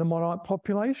increase in the monarch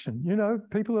population. You know,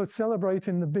 people are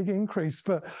celebrating the big increase,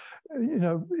 but, you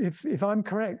know, if I'm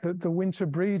correct that the winter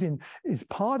breeding is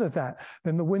part of that,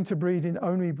 then the winter breeding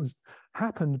only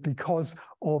happened because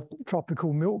of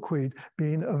tropical milkweed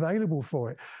being available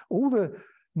for it. All the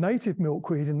native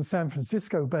milkweed in the San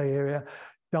Francisco Bay Area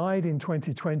died in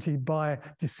 2020 by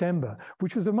December,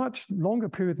 which was a much longer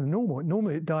period than normal.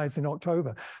 Normally it dies in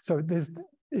October. So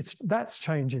that's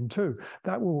changing too.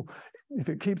 That will, if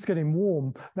it keeps getting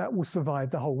warm, that will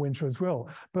survive the whole winter as well.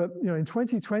 But, you know, in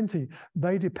 2020,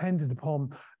 they depended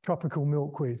upon tropical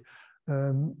milkweed.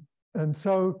 And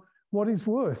so what is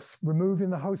worse, removing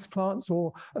the host plants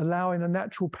or allowing a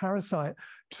natural parasite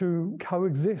to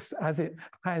coexist as it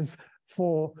has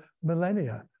for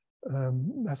millennia?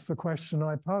 That's the question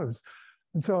I pose.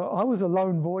 And so I was a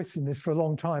lone voice in this for a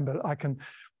long time, but I can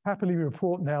happily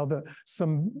report now that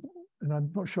and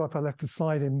I'm not sure if I left the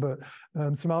slide in, but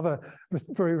some other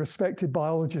very respected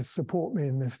biologists support me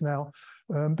in this now,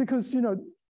 because, you know,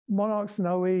 monarchs and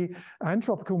OE and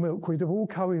tropical milkweed have all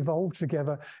co-evolved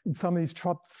together in some of these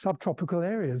subtropical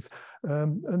areas.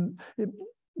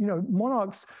 You know,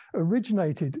 monarchs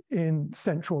originated in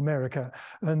Central America,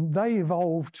 and they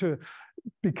evolved to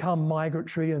become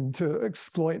migratory and to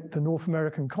exploit the North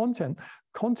American continent.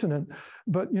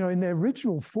 But, you know, in their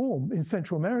original form in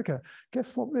Central America,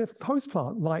 guess what their host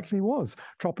plant likely was?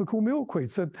 Tropical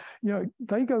milkweed. So, you know,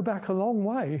 they go back a long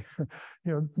way, you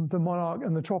know, the monarch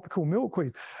and the tropical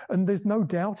milkweed. And there's no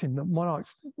doubting that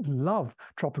monarchs love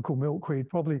tropical milkweed,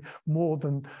 probably more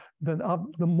than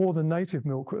native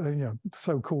milkweed, you know,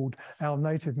 so-called our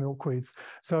native milkweeds.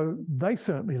 So they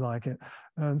certainly like it.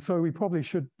 And so we probably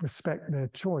should respect their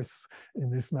choice in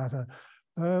this matter.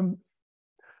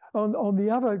 On the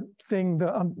other thing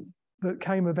that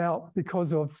came about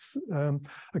because of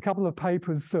a couple of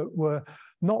papers that were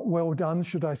not well done,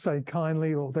 should I say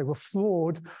kindly, or they were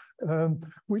flawed,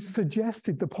 which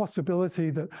suggested the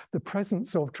possibility that the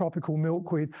presence of tropical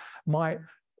milkweed might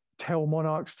tell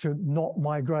monarchs to not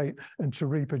migrate and to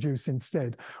reproduce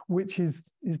instead, which is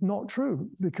not true,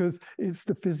 because it's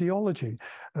the physiology.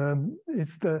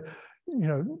 It's the, you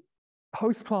know,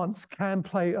 host plants can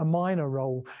play a minor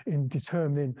role in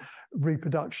determining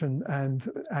reproduction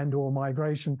and or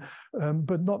migration,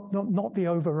 but not the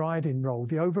overriding role.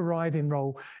 The overriding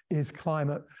role is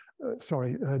climate,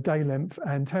 day length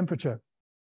and temperature,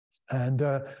 and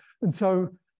so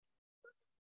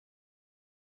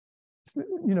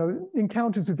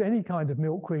encounters with any kind of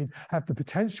milkweed have the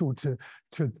potential to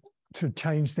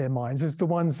change their minds. As the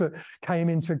ones that came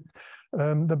into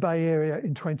the Bay Area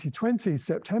in 2020,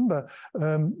 September,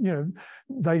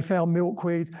 they found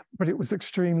milkweed, but it was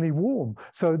extremely warm.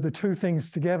 So the two things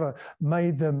together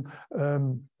made them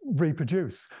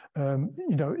reproduce.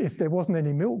 If there wasn't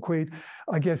any milkweed,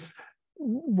 I guess,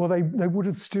 well, they would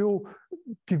have still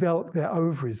developed their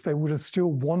ovaries. They would have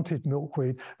still wanted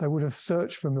milkweed. They would have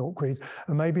searched for milkweed.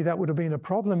 And maybe that would have been a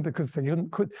problem because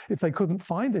if they couldn't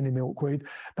find any milkweed,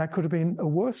 that could have been a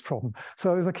worse problem.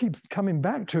 So as I keep coming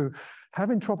back to,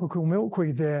 having tropical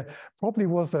milkweed there probably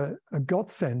was a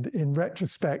godsend in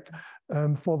retrospect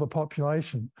for the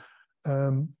population.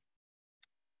 And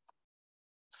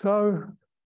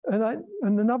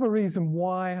another reason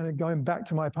why, and going back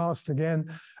to my past again,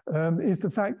 is the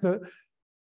fact that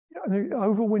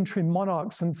overwintering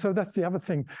monarchs, and so that's the other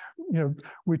thing,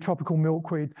 with tropical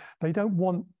milkweed, they don't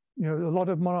want, a lot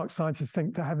of monarch scientists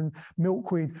think that having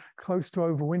milkweed close to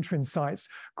overwintering sites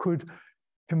could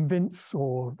convince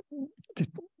or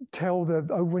tell the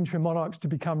overwintering monarchs to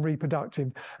become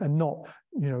reproductive and not,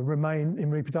 remain in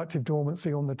reproductive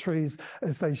dormancy on the trees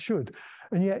as they should.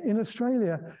 And yet in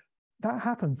Australia, that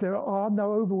happens. There are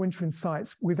no overwintering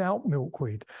sites without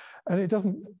milkweed, and it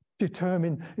doesn't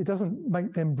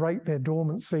make them break their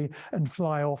dormancy and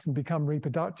fly off and become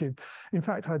reproductive. In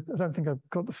fact, I don't think I've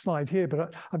got the slide here,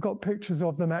 but I've got pictures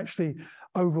of them actually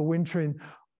overwintering,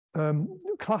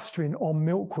 clustering on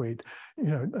milkweed,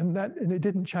 and it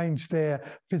didn't change their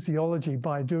physiology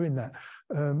by doing that.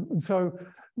 And so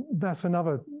that's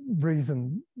another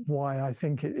reason why I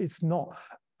think it's not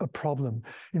a problem.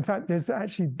 In fact, there's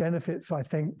actually benefits, I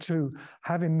think, to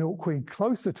having milkweed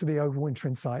closer to the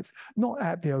overwintering sites, not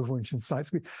at the overwintering sites.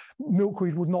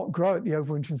 Milkweed would not grow at the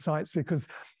overwintering sites because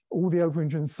all the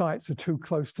overwintering sites are too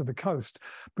close to the coast.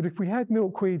 But if we had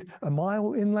milkweed a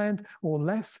mile inland or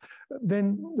less,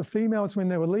 then the females, when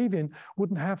they were leaving,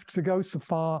 wouldn't have to go so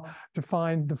far to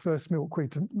find the first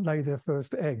milkweed to lay their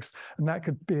first eggs. And that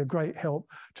could be a great help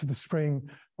to the spring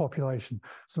population.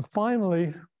 So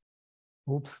finally,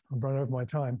 oops, I've run over my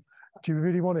time. Do you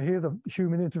really want to hear the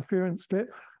human interference bit?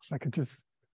 I could just,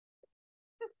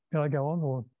 can I go on,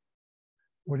 or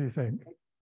what do you think?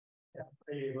 Yeah,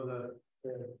 are you able to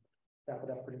wrap it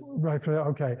up pretty soon? Right,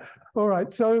 okay. All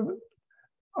right, so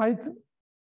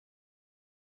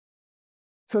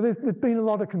there's been a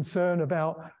lot of concern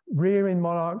about rearing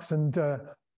monarchs and touching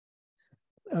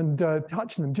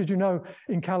them. Did you know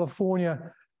in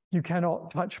California, you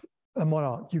cannot touch a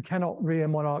monarch. You cannot rear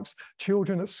monarchs.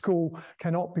 Children at school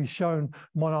cannot be shown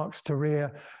monarchs to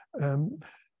rear.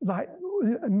 Like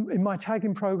in my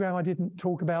tagging program, I didn't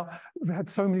talk about, we had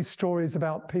so many stories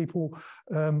about people,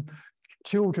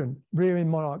 children rearing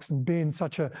monarchs and being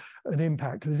such an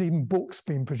impact. There's even books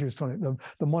being produced on it.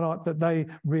 The monarch that they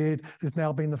reared has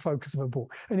now been the focus of a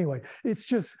book. Anyway, it's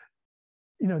just,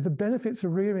 the benefits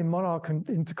of rearing monarch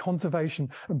into conservation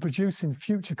and producing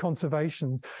future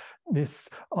conservationists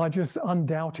are just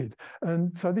undoubted.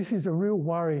 And so this is a real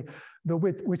worry that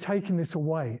we're taking this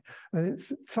away. And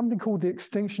it's something called the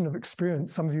extinction of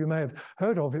experience. Some of you may have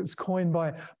heard of. It was coined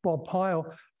by Bob Pyle,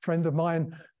 a friend of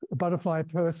mine, a butterfly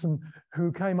person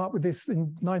who came up with this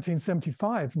in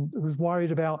 1975 and was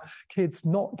worried about kids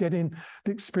not getting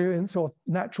the experience of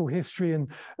natural history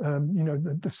and,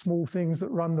 the small things that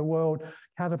run the world,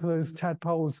 caterpillars,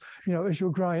 tadpoles, as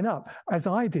you're growing up, as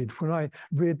I did when I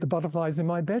reared the butterflies in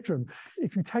my bedroom.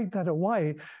 If you take that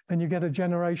away, then you get a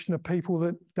generation of people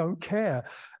that don't care.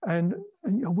 And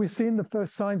we're seeing the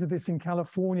first signs of this in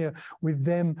California with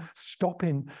them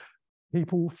stopping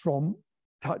people from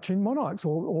touching monarchs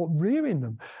or rearing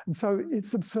them. And so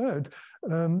it's absurd.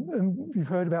 And you've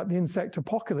heard about the insect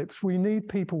apocalypse. We need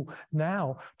people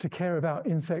now to care about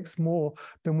insects more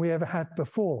than we ever had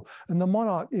before. And the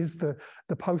monarch is the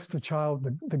poster child,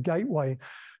 the gateway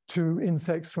to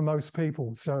insects for most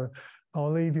people. So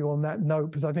I'll leave you on that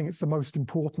note because I think it's the most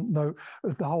important note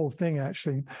of the whole thing,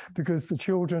 actually, because the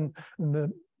children and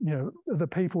the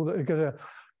people that are going to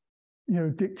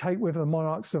dictate whether the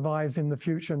monarch survives in the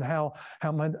future and how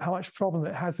much problem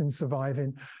it has in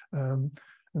surviving. And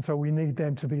so we need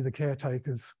them to be the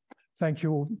caretakers. Thank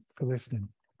you all for listening.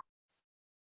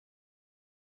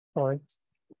 Sorry.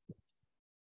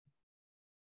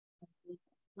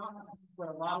 Not for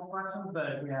a lot of questions,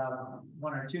 but we have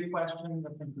one or two questions. I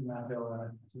think we might be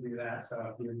able to do that.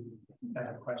 So if you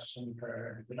have a question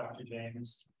for Dr.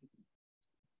 James.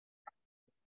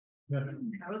 I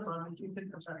would love if you could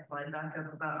put that slide back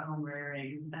up about home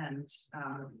rearing and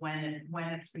when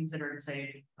it's considered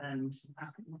safe and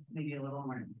maybe a little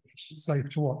more information. Safe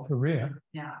to what? For rear?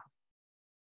 Yeah.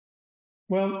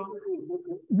 Well,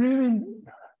 really,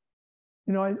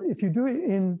 you know, if you do it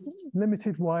in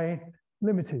limited,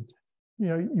 you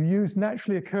know, you use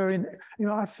naturally occurring, you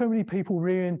know, I have so many people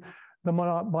rearing the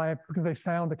monarch because they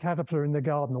found a caterpillar in the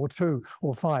garden, or 2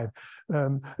 or 5.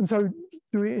 And so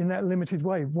do it in that limited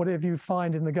way. Whatever you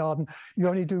find in the garden, you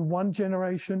only do 1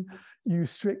 generation, you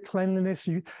strict cleanliness,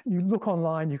 you look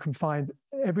online, you can find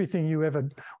everything you ever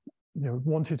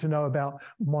wanted to know about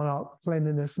monarch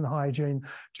cleanliness and hygiene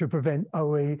to prevent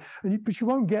OE. But you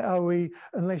won't get OE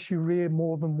unless you rear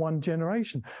more than 1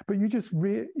 generation. But you just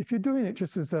rear, if you're doing it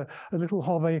just as a little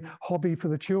hobby for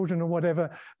the children or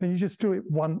whatever, then you just do it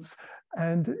once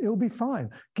and it'll be fine.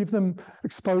 Give them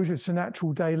exposure to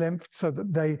natural day length so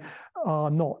that they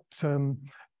are not,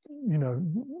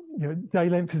 day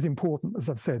length is important, as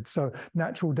I've said. So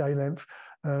natural day length.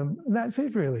 And that's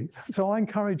it, really. So I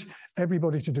encourage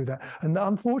everybody to do that. And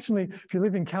unfortunately, if you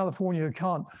live in California, you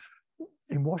can't.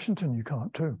 In Washington, you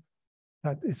can't too.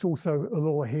 It's also a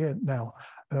law here now.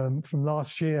 From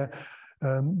last year,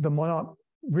 the Monarch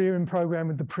rearing program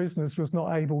with the prisoners was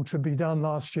not able to be done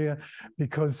last year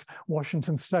because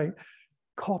Washington State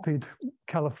copied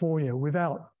California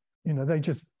without, they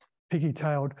just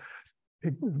piggy-tailed,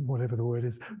 whatever the word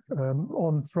is,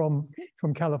 on from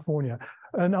California.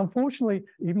 And unfortunately,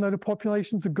 even though the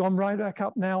populations have gone right back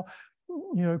up now,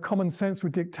 common sense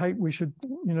would dictate we should,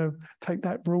 take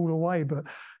that rule away. But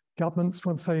governments,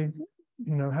 once they,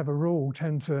 have a rule,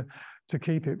 tend to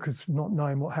keep it because not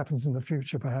knowing what happens in the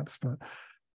future, perhaps. But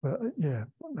yeah,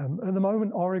 at the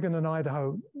moment, Oregon and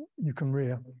Idaho, you can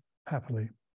rear happily.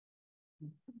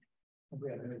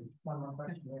 One more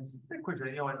question.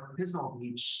 Quickly, in Pismo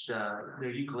Beach, there are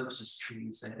eucalyptus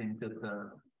trees, I think, that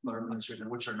the butterflies are,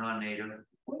 which are non-native.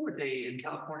 What would they, in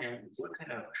California, what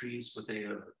kind of trees would they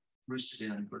have roosted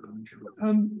in for the winter?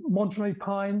 Monterey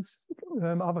pines,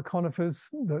 other conifers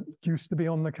that used to be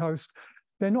on the coast.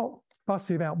 They're not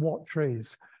fussy about what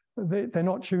trees. They're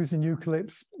not choosing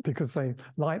eucalypts because they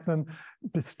like them,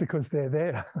 just because they're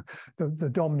there, the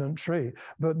dominant tree.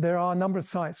 But there are a number of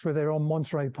sites where they're on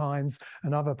Monterey pines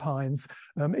and other pines,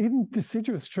 even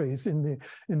deciduous trees in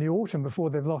the autumn before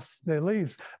they've lost their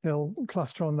leaves, they'll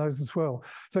cluster on those as well.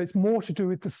 So it's more to do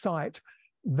with the site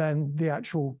than the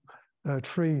actual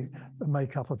tree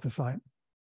makeup of the site.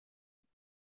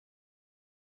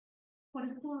 What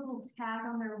is the little tag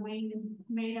on their wing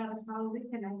made out of? How is it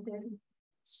connected?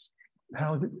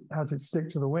 How does it stick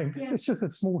to the wing? Yeah. It's just a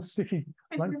small sticky.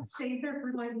 It just stays there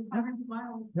for like 100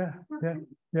 miles. Yeah.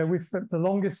 The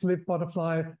longest lived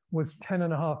butterfly was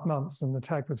 10.5 months, and the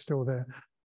tag was still there.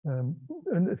 And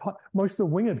most of the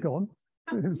wing had gone.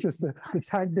 It was just the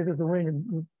tag bit of the wing,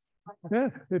 and yeah,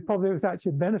 it probably was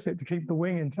actually a benefit to keep the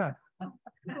wing intact.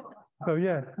 So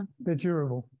yeah, they're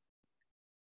durable.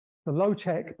 The low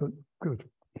tech, but good.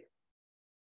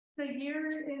 The year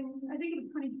I think it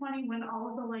was 2020 when all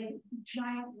of the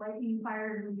giant lightning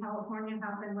fires in California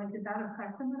happened, did that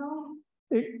affect them at all?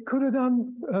 It could have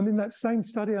done. In that same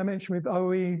study I mentioned with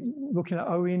OE, looking at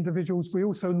OE individuals, we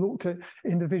also looked at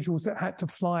individuals that had to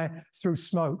fly through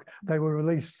smoke. They were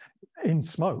released in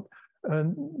smoke.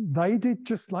 And they did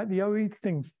just like the OE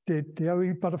things did. The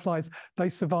OE butterflies, they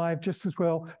survived just as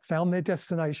well, found their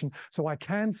destination. So I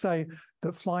can say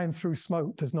that flying through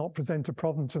smoke does not present a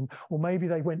problem to them. Or maybe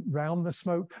they went round the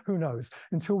smoke, who knows?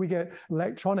 Until we get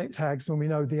electronic tags and we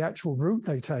know the actual route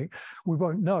they take, we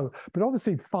won't know. But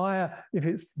obviously fire, if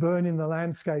it's burning the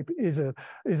landscape, is a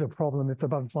problem if the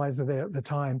butterflies are there at the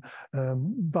time.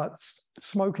 But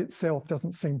smoke itself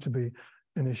doesn't seem to be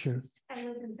an issue. I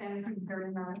lived in San Francisco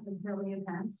and that was really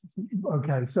intense.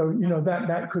 Okay, so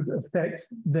that could affect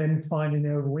them finding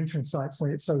their overwintering sites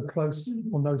when it's so close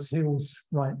on those hills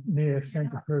right near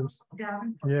Santa Cruz. Yeah,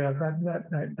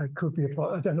 that could be a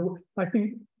problem. I don't know. I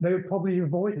think they would probably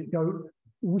avoid it.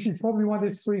 Which is probably why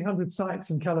there's 300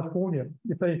 sites in California.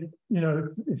 If they,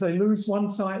 if they lose one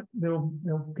site, they'll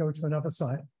go to another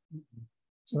site.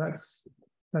 So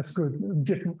that's good.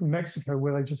 Different from Mexico,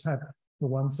 where they just have the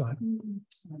one side.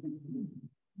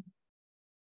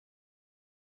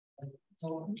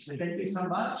 Thank you so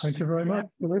much. Thank you very much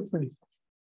for listening.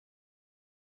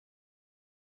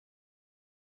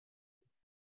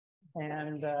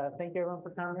 And thank you everyone for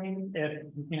coming. If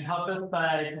you can help us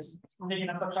by just picking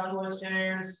up a couple of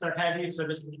chairs, they're heavy, so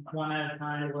just one at a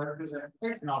time.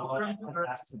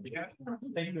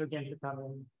 Thank you again for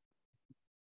coming.